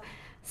up?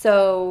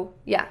 So,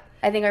 yeah,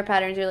 I think our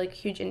patterns are, like,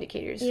 huge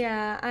indicators.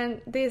 Yeah,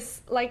 and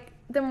this, like,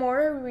 the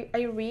more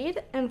I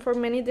read, and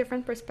from many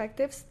different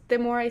perspectives, the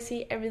more I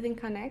see everything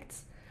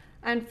connects.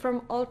 And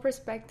from all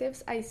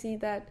perspectives, I see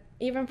that,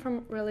 even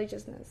from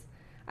religiousness,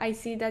 I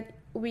see that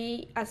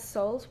we, as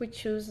souls, we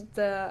choose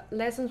the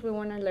lessons we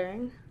want to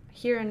learn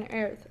here on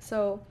Earth.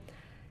 So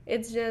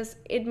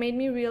it made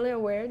me really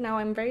aware. Now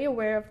I'm very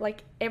aware of,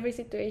 like, every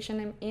situation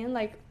I'm in,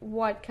 like,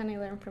 what can I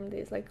learn from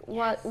this? Like,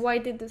 why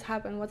did this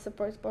happen? What's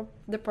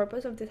the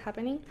purpose of this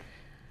happening?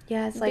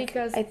 Yeah, it's like,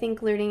 because I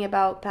think learning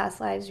about past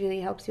lives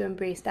really helps you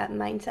embrace that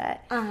mindset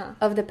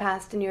of the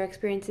past and your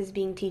experiences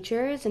being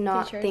teachers and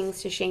not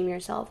things to shame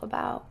yourself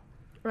about.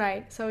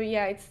 Right. So,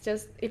 yeah,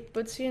 it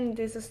puts you in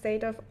this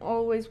state of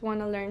always want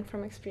to learn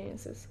from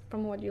experiences,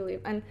 from what you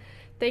live, and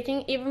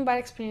taking even bad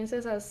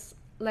experiences as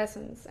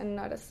lessons and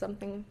not as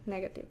something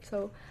negative.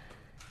 So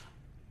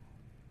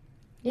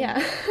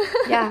yeah.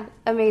 Yeah,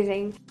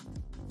 amazing.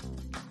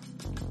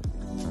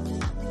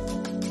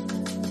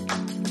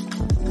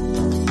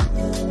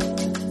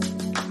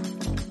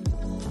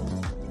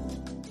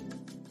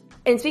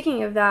 And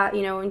speaking of that,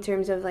 in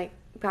terms of, like,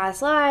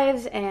 past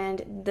lives and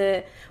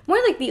the more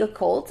like the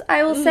occult,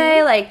 I will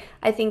say, like,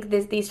 I think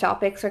these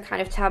topics are kind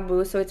of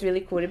taboo, so it's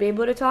really cool to be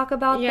able to talk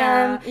about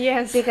them.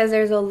 Yes, because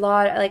there's a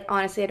lot, like,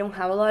 honestly, I don't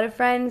have a lot of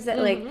friends that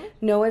like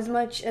know as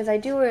much as I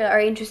do or are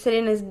interested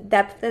in as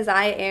depth as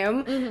I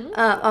am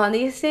on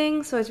these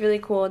things. So it's really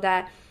cool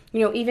that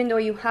even though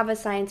you have a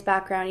science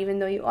background, even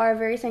though you are a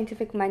very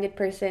scientific minded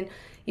person,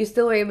 you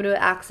still were able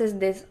to access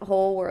this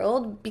whole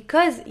world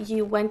because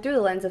you went through the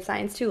lens of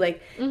science too.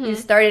 Like, you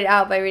started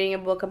out by reading a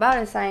book about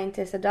a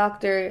scientist, a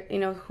doctor,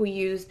 who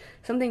used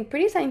something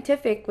pretty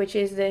scientific, which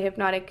is the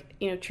hypnotic,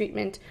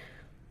 treatment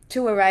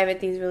to arrive at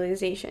these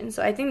realizations.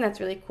 So I think that's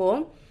really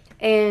cool.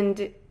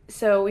 And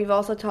so we've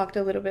also talked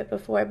a little bit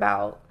before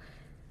about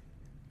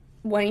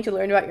wanting to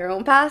learn about your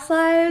own past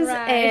lives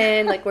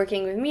and like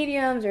working with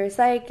mediums or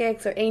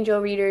psychics or angel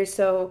readers.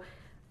 So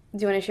do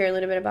you want to share a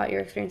little bit about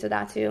your experience with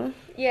that too?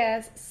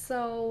 Yes.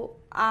 So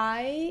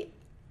I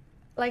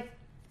like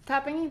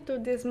tapping into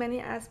these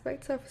many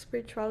aspects of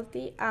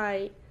spirituality.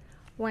 I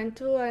went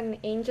to an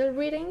angel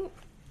reading.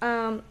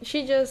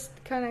 She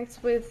just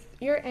connects with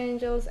your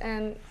angels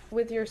and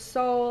with your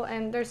soul,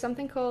 and there's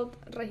something called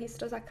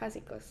registros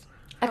acásicos.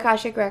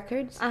 Akashic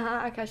records.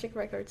 Akashic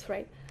records,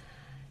 right.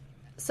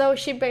 So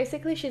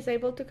she's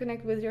able to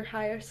connect with your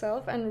higher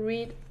self and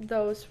read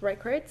those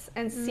records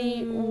and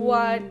see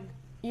what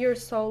your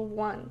soul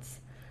wants.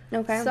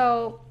 Okay.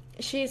 So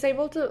she's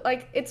able to,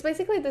 like, it's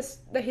basically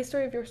the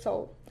history of your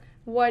soul.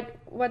 What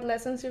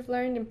lessons you've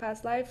learned in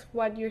past lives,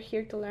 what you're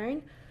here to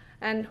learn,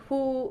 and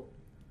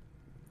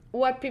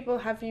what people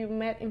have you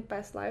met in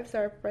past lives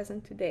that are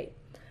present today.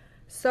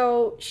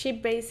 So she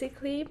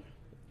basically,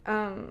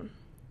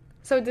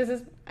 so this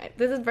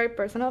is very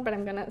personal, but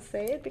I'm gonna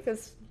say it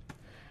because,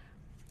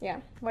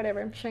 yeah,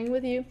 whatever, I'm sharing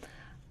with you.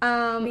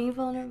 Being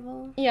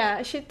vulnerable.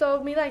 Yeah, she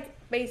told me, like,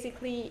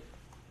 basically,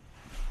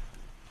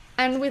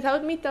 and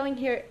without me telling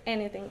her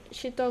anything,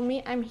 she told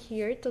me I'm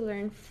here to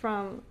learn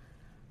from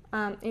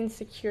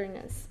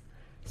insecureness.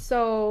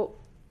 So,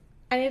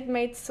 and it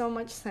made so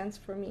much sense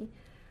for me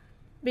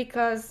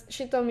because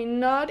she told me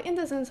not in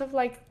the sense of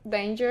like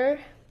danger,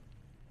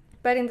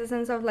 but in the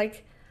sense of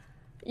like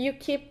you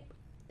keep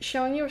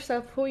showing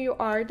yourself who you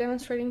are,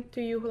 demonstrating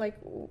to you like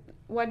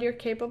what you're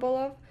capable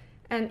of,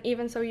 and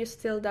even so you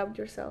still doubt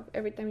yourself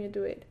every time you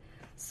do it.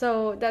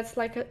 So that's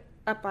like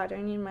a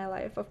pattern in my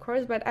life, of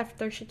course, but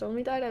after she told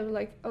me that, I was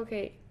like,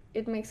 okay,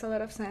 it makes a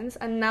lot of sense.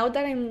 And now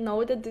that I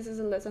know that this is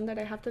a lesson that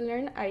I have to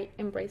learn, I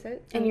embrace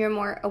it. And you're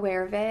more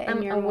aware of it, and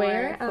I'm you're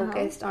aware, more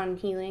focused on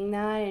healing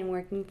that and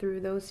working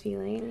through those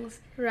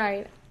feelings.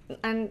 Right.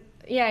 And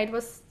yeah, it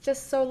was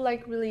just so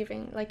like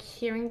relieving, like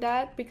hearing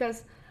that,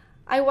 because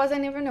I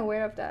wasn't even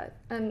aware of that.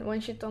 And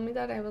when she told me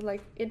that, I was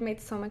like, it made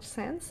so much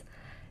sense.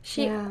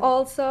 She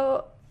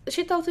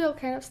told you all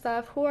kind of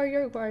stuff. Who are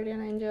your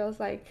guardian angels?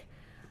 Like,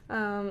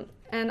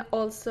 and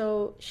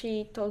also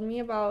she told me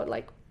about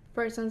like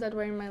persons that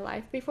were in my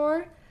life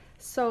before.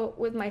 So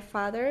with my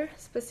father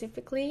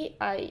specifically,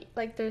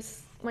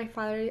 my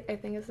father, I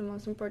think, is the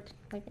most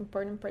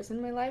important person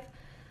in my life.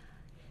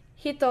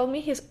 He told me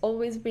he's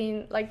always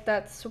been like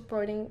that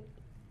supporting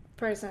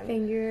person,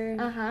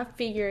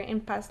 figure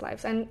in past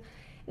lives, and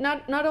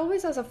not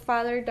always as a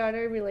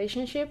father-daughter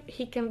relationship.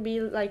 He can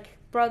be like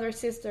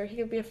brother-sister, he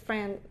could be a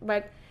friend,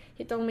 but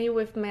he told me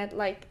we've met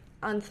like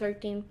on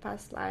 13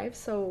 past lives,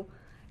 so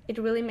it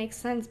really makes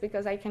sense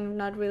because I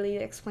cannot really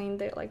explain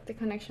the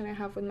connection I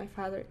have with my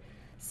father.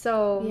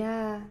 So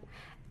yeah,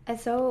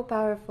 it's so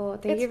powerful.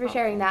 Thank you for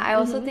sharing that. I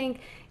also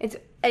think it's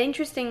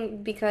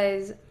interesting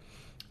because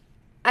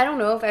I don't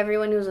know if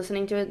everyone who's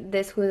listening to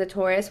this who is a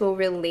Taurus will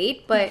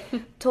relate, but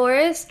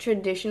Taurus,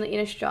 traditionally in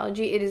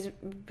astrology, it is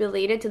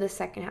related to the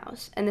second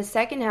house. And the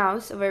second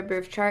house of our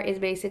birth chart is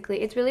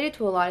basically, it's related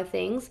to a lot of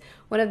things.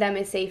 One of them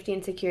is safety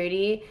and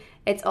security.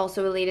 It's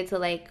also related to,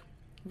 like,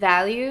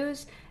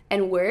 values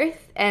and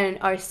worth and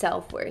our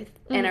self-worth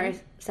and our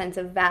sense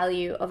of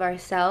value of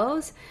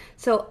ourselves.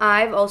 So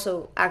I've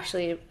also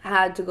actually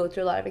had to go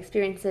through a lot of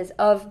experiences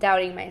of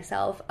doubting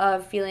myself,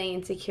 of feeling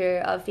insecure,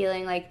 of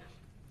feeling like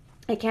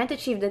I can't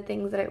achieve the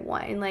things that I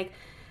want. And like,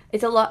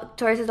 it's a lot,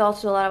 Taurus is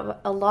also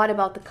a lot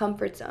about the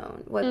comfort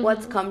zone,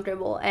 what's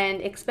comfortable,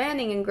 and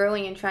expanding and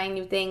growing and trying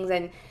new things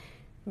and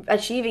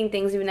achieving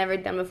things we've never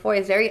done before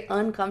is very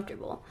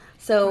uncomfortable.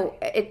 So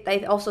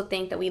I also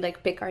think that we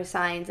like pick our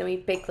signs and we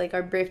pick like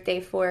our birthday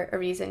for a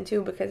reason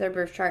too, because our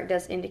birth chart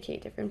does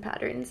indicate different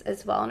patterns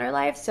as well in our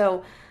life.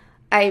 So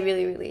I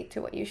really relate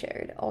to what you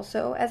shared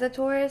also as a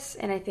Taurus,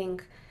 and I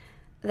think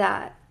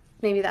that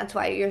maybe that's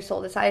why your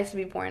soul decides to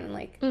be born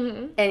like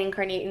and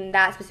incarnate in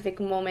that specific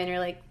moment, or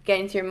like get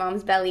into your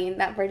mom's belly in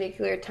that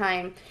particular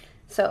time.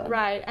 So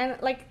right. And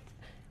like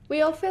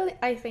we all feel,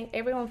 I think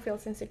everyone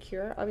feels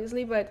insecure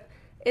obviously, but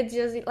it's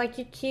just like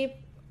you keep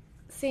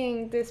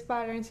seeing these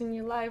patterns in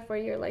your life where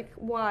you're like,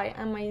 why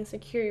am I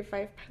insecure if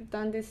I've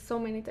done this so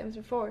many times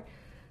before?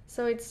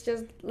 So it's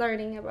just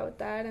learning about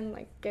that and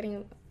like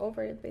getting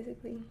over it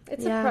basically.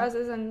 It's a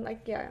process, and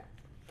like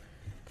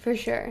for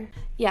sure.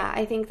 Yeah,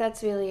 I think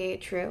that's really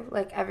true.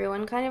 Like,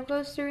 everyone kind of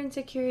goes through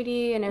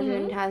insecurity, and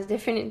everyone has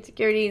different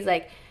insecurities.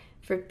 Like,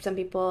 for some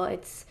people,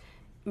 it's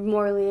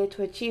more related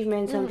to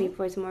achievement. Some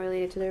people, it's more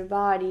related to their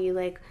body.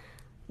 Like,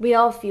 we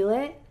all feel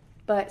it,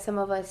 but some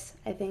of us,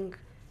 I think,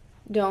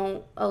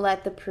 don't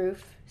let the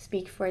proof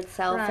speak for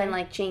itself and,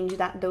 like, change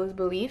those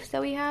beliefs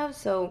that we have.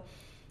 So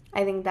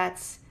I think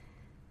that's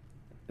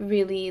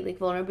really, like,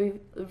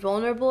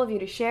 vulnerable of you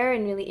to share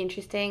and really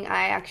interesting.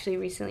 I actually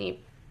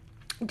recently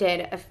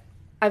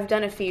I've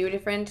done a few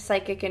different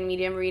psychic and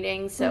medium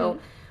readings. So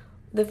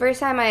the first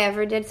time I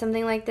ever did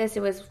something like this,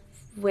 it was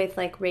with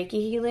like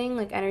Reiki healing,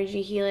 like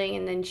energy healing,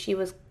 and then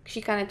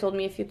she kind of told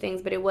me a few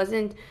things, but it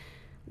wasn't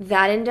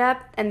that in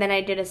depth. And then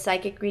I did a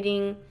psychic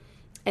reading,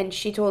 and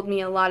she told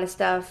me a lot of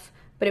stuff,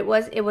 but it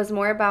was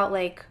more about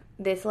like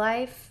this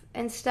life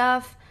and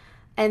stuff.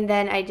 And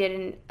then I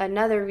did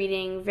another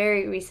reading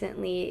very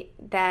recently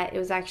that it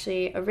was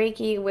actually a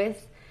Reiki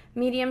with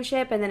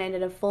mediumship, and then I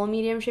did a full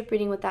mediumship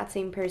reading with that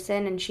same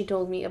person, and she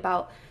told me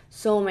about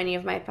so many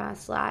of my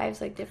past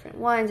lives, like different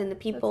ones, and the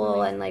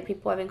people and like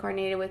people I've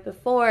incarnated with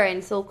before,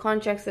 and soul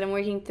contracts that I'm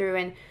working through.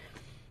 And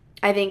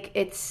I think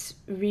it's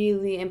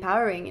really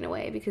empowering in a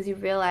way, because you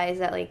realize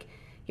that like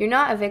you're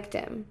not a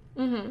victim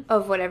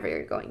of whatever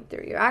you're going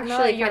through. You're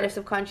actually kind of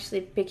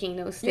subconsciously picking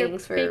those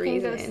things for a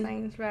reason. Those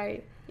things,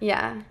 right?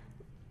 Yeah.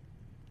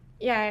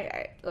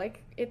 Yeah,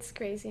 like it's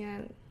crazy.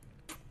 And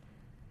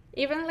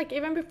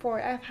even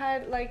before, I've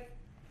had like,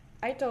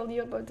 I told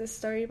you about this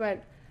story,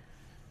 but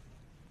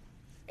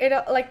it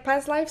like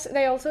past lives,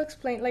 they also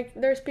explain, like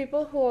there's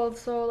people who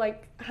also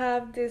like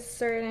have this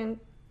certain,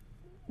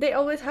 they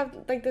always have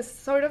like this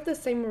sort of the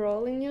same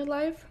role in your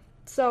life.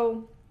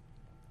 So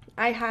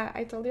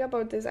I told you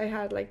about this. I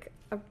had like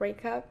a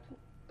breakup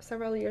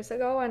several years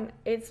ago, and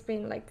it's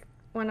been like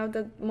one of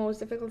the most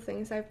difficult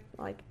things I've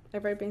like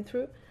ever been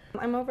through.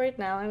 I'm over it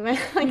now. I'm like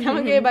I'm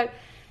okay, but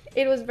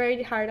it was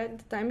very hard at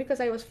the time because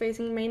I was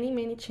facing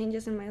many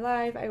changes in my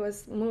life. I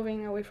was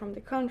moving away from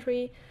the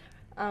country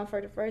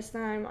for the first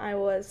time. I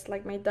was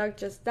like, my dog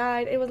just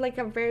died. It was like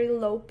a very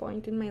low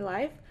point in my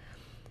life,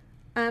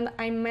 and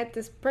I met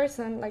this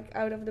person like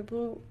out of the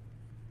blue.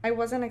 I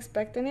wasn't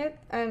expecting it,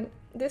 and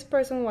this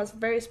person was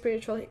very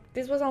spiritual.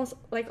 This was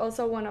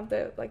also one of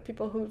the like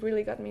people who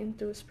really got me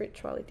into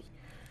spirituality,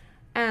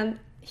 and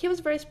he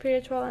was very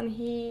spiritual, and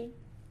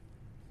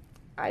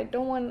I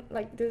don't want to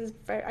like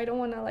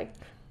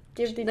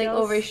give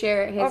details, like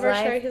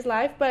overshare his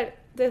life, but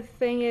the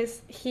thing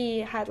is, he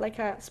had like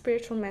a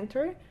spiritual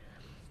mentor,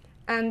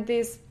 and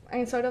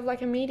sort of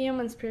like a medium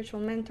and spiritual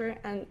mentor,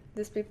 and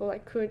these people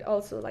like could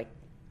also like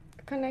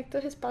connect to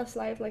his past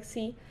life, like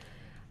see,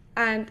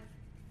 and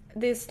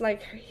this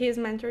like his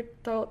mentor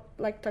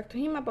talked to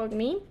him about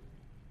me,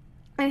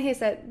 and he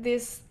said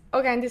this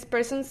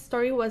person's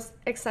story was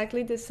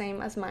exactly the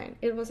same as mine.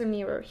 It was a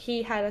mirror.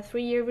 He had a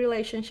 3-year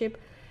relationship.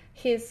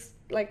 His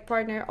like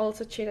partner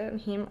also cheated on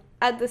him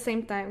at the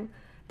same time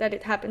that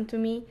it happened to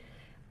me.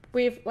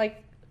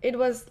 It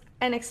was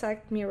an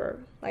exact mirror,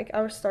 like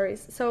our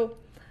stories. So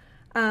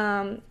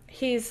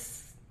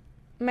his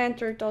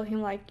mentor told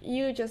him like,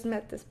 you just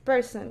met this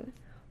person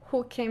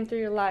who came to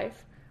your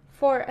life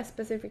for a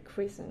specific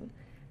reason,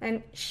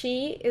 and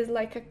she is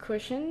like a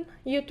cushion.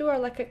 You two are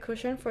like a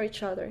cushion for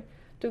each other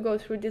to go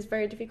through this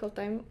very difficult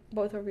time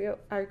both of you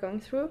are going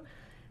through.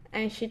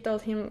 And she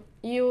told him,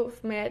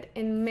 you've met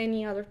in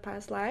many other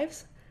past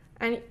lives,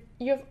 and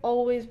you've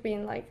always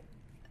been like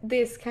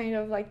this kind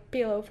of like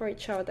pillow for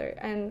each other,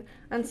 and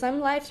some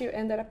lives you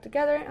ended up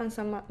together and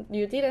some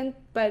you didn't,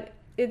 but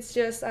it's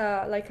just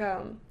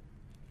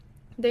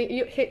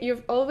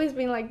you've always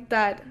been like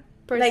that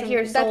person, like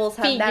your souls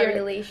have that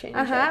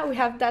relationship. We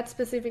have that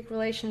specific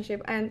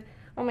relationship, and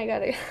oh my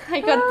god,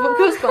 I got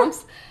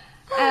goosebumps.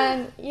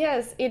 And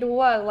yes, it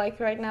was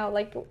like right now,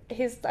 like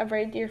he's a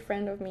very dear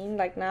friend of me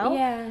like now.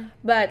 Yeah.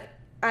 But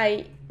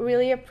I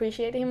really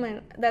appreciate him,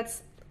 and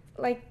that's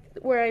like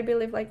where I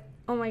believe like,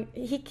 oh my,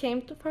 he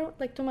came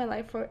to my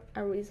life for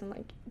a reason.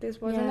 Like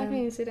this wasn't a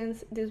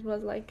coincidence. This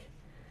was like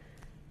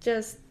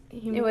just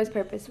him. It was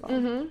purposeful.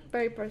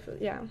 Very purposeful.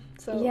 Yeah.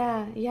 So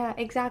yeah,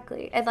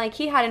 exactly. And like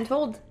he hadn't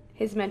told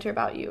his mentor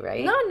about you,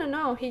 right?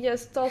 No. He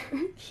just told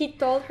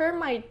her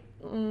my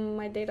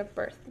date of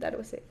birth. That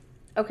was it.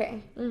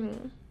 Okay.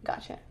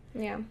 Gotcha.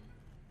 Yeah.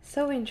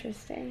 So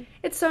interesting.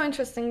 It's so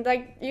interesting.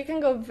 Like, you can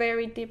go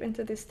very deep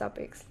into these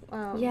topics.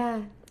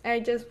 Yeah. I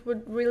just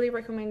would really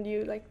recommend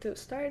you, like, to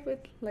start with,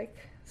 like,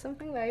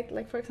 something light.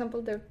 Like, for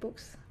example, the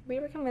books we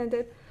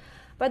recommended.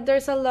 But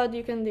there's a lot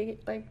you can dig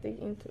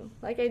into.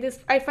 Like,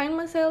 I find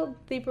myself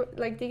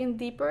digging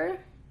deeper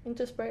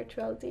into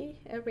spirituality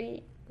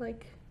every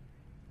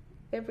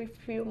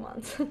few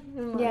months.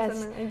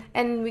 Yes,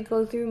 and we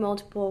go through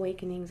multiple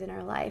awakenings in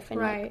our life, and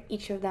right.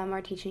 Each of them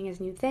are teaching us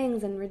new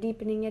things, and we're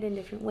deepening it in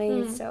different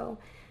ways. So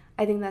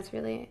I think that's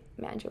really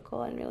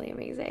magical and really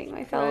amazing,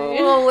 my fellow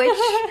little witch.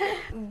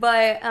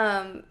 But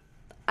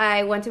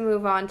I want to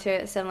move on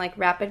to some like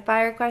rapid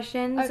fire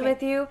questions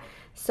with you,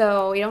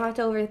 so you don't have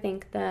to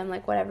overthink them,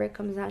 like whatever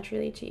comes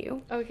naturally to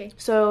you. Okay.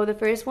 So the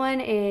first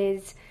one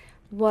is,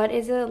 what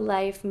is a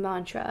life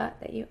mantra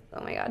that you...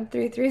 Oh my god,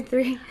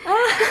 333.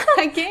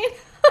 Again?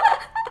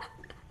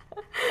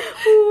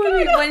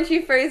 When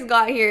she first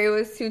got here, it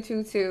was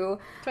 222.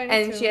 22.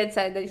 And she had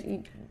said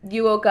that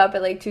you woke up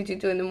at like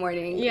 222 in the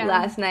morning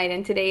last night,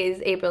 and today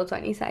is April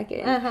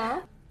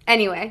 22nd.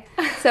 Anyway,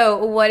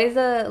 so what is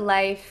a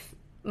life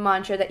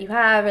mantra that you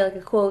have, or like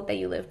a quote that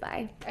you live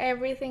by?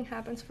 Everything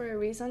happens for a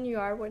reason. You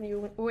are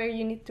where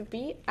you need to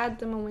be at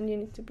the moment you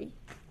need to be.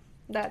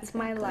 That's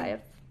my life.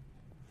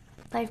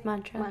 Life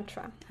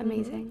mantra.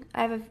 Amazing.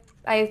 Mm-hmm.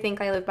 I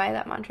think I live by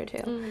that mantra too.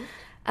 Mm-hmm.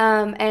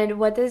 And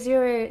what does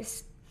your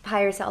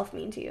higher self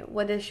mean to you?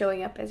 What does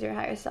showing up as your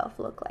higher self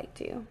look like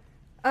to you?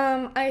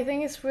 I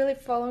think it's really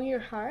following your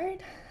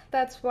heart.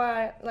 That's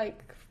why, like,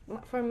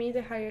 for me,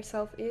 the higher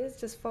self is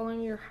just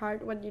following your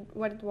heart, what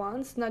it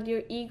wants, not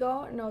your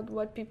ego, not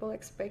what people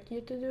expect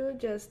you to do,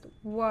 just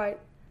what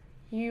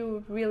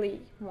you really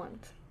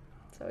want.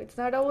 So it's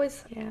not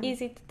always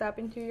easy to tap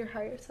into your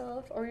higher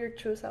self or your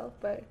true self,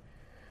 but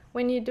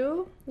when you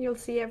do, you'll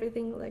see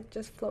everything like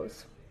just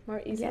flows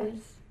more easily.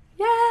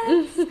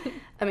 Yes.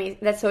 I mean,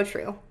 that's so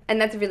true. And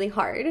that's really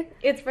hard.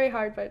 It's very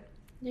hard, but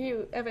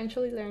you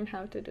eventually learn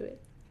how to do it.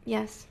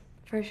 Yes,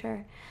 for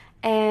sure.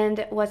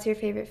 And what's your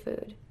favorite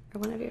food? Or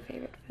one of your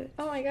favorite foods?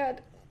 Oh my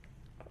god.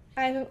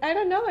 I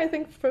don't know. I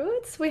think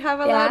fruits. We have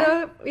a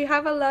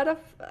lot of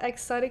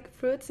exotic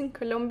fruits in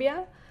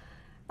Colombia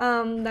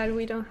that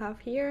we don't have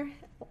here.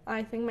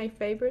 I think my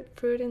favorite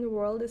fruit in the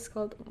world is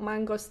called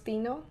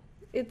mangostino.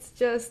 It's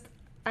just,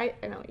 I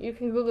don't know, you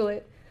can Google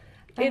it.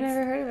 I've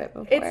never heard of it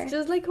before. It's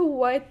just like a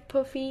white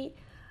puffy,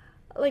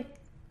 like,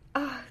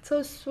 it's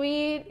so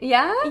sweet.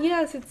 Yeah?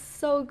 Yes, it's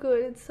so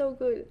good. It's so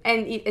good.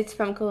 And it's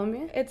from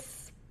Colombia?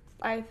 It's,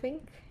 I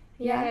think,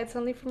 yeah, it's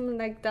only from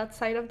like that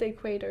side of the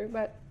equator,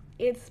 but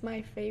it's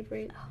my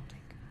favorite.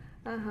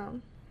 Oh my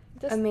god.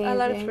 Just amazing. A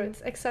lot of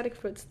fruits, exotic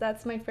fruits.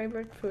 That's my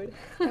favorite food.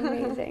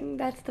 Amazing.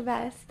 That's the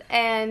best.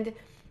 And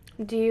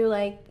do you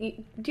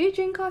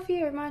drink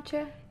coffee or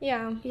matcha?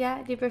 Yeah.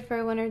 Yeah? Do you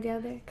prefer one or the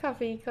other?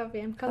 Coffee.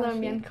 I'm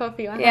Colombian.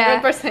 Coffee 100%.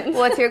 Yeah.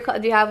 What's your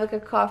do you have like a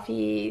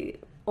coffee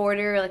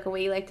order, like a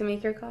way you like to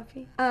make your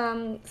coffee?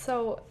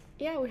 So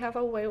yeah, we have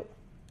a way.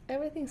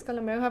 Everything's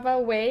Colombian. We have a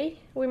way.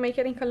 We make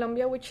it in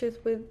Colombia, which is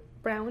with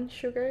brown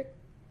sugar,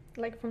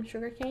 like from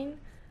sugarcane,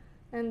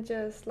 and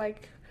just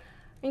like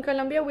in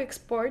Colombia we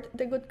export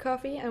the good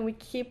coffee and we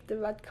keep the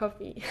bad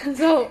coffee.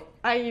 So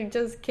I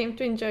just came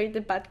to enjoy the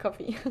bad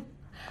coffee.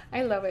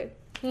 I love it.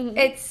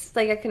 It's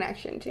like a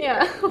connection to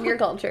your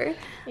culture.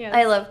 Yes.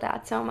 I love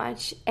that so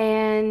much.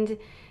 And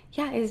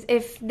yeah,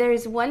 if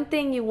there's one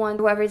thing you want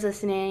whoever's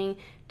listening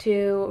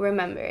to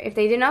remember, if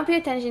they did not pay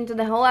attention to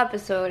the whole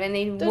episode and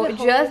they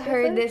just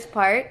heard this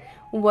part,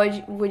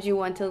 what would you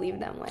want to leave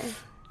them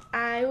with?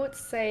 I would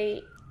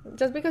say,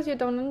 just because you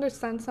don't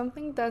understand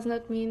something does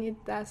not mean it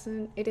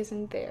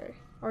isn't there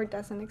or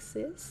doesn't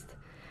exist.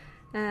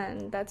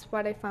 And that's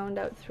what I found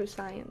out through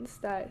science,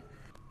 that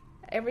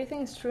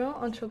everything is true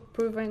until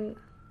proven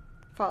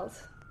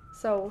false.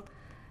 So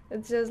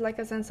it's just like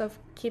a sense of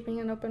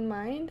keeping an open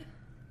mind,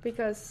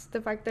 because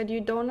the fact that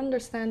you don't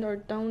understand or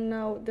don't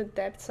know the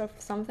depths of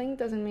something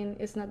doesn't mean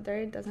it's not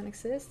there, it doesn't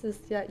exist.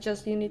 It's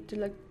just you need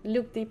to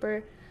look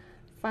deeper,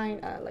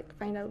 find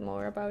out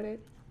more about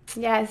it.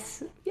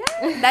 Yes.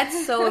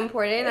 That's so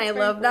important. I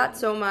love that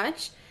so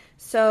much.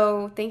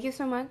 So thank you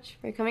so much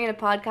for coming on the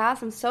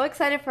podcast. I'm so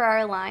excited for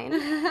our line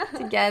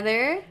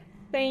together.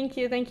 Thank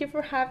you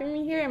for having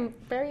me here. I'm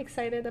very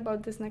excited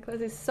about this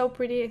necklace. It's so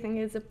pretty. I think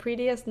it's the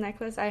prettiest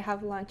necklace I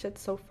have launched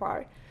so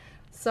far.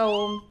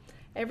 So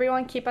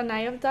everyone keep an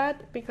eye of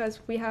that, because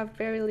we have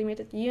very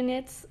limited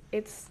units.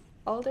 It's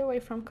all the way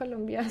from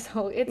Colombia,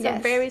 so it's a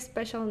very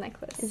special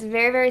necklace. It's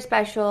very, very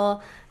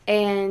special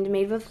and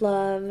made with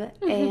love.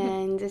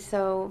 And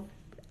so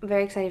I'm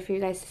very excited for you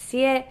guys to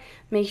see it.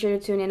 Make sure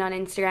to tune in on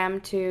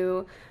Instagram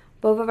to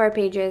both of our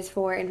pages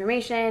for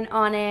information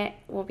on it.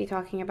 We'll be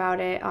talking about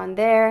it on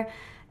there,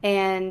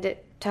 and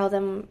tell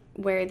them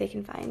where they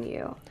can find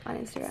you on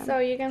Instagram. So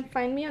you can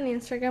find me on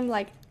Instagram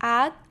like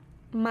at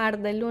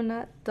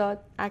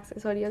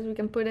mardeluna.accessorios. We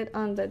can put it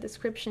on the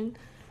description,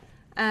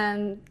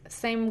 and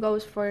same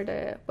goes for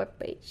the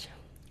webpage.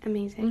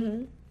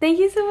 Amazing. Thank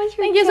you so much for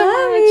coming. Thank you so much.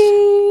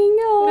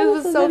 Oh,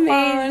 this was so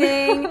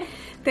amazing. fun.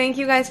 Thank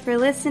you guys for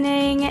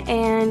listening,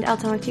 and I'll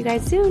talk to you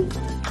guys soon.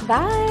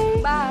 Bye.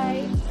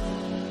 Bye.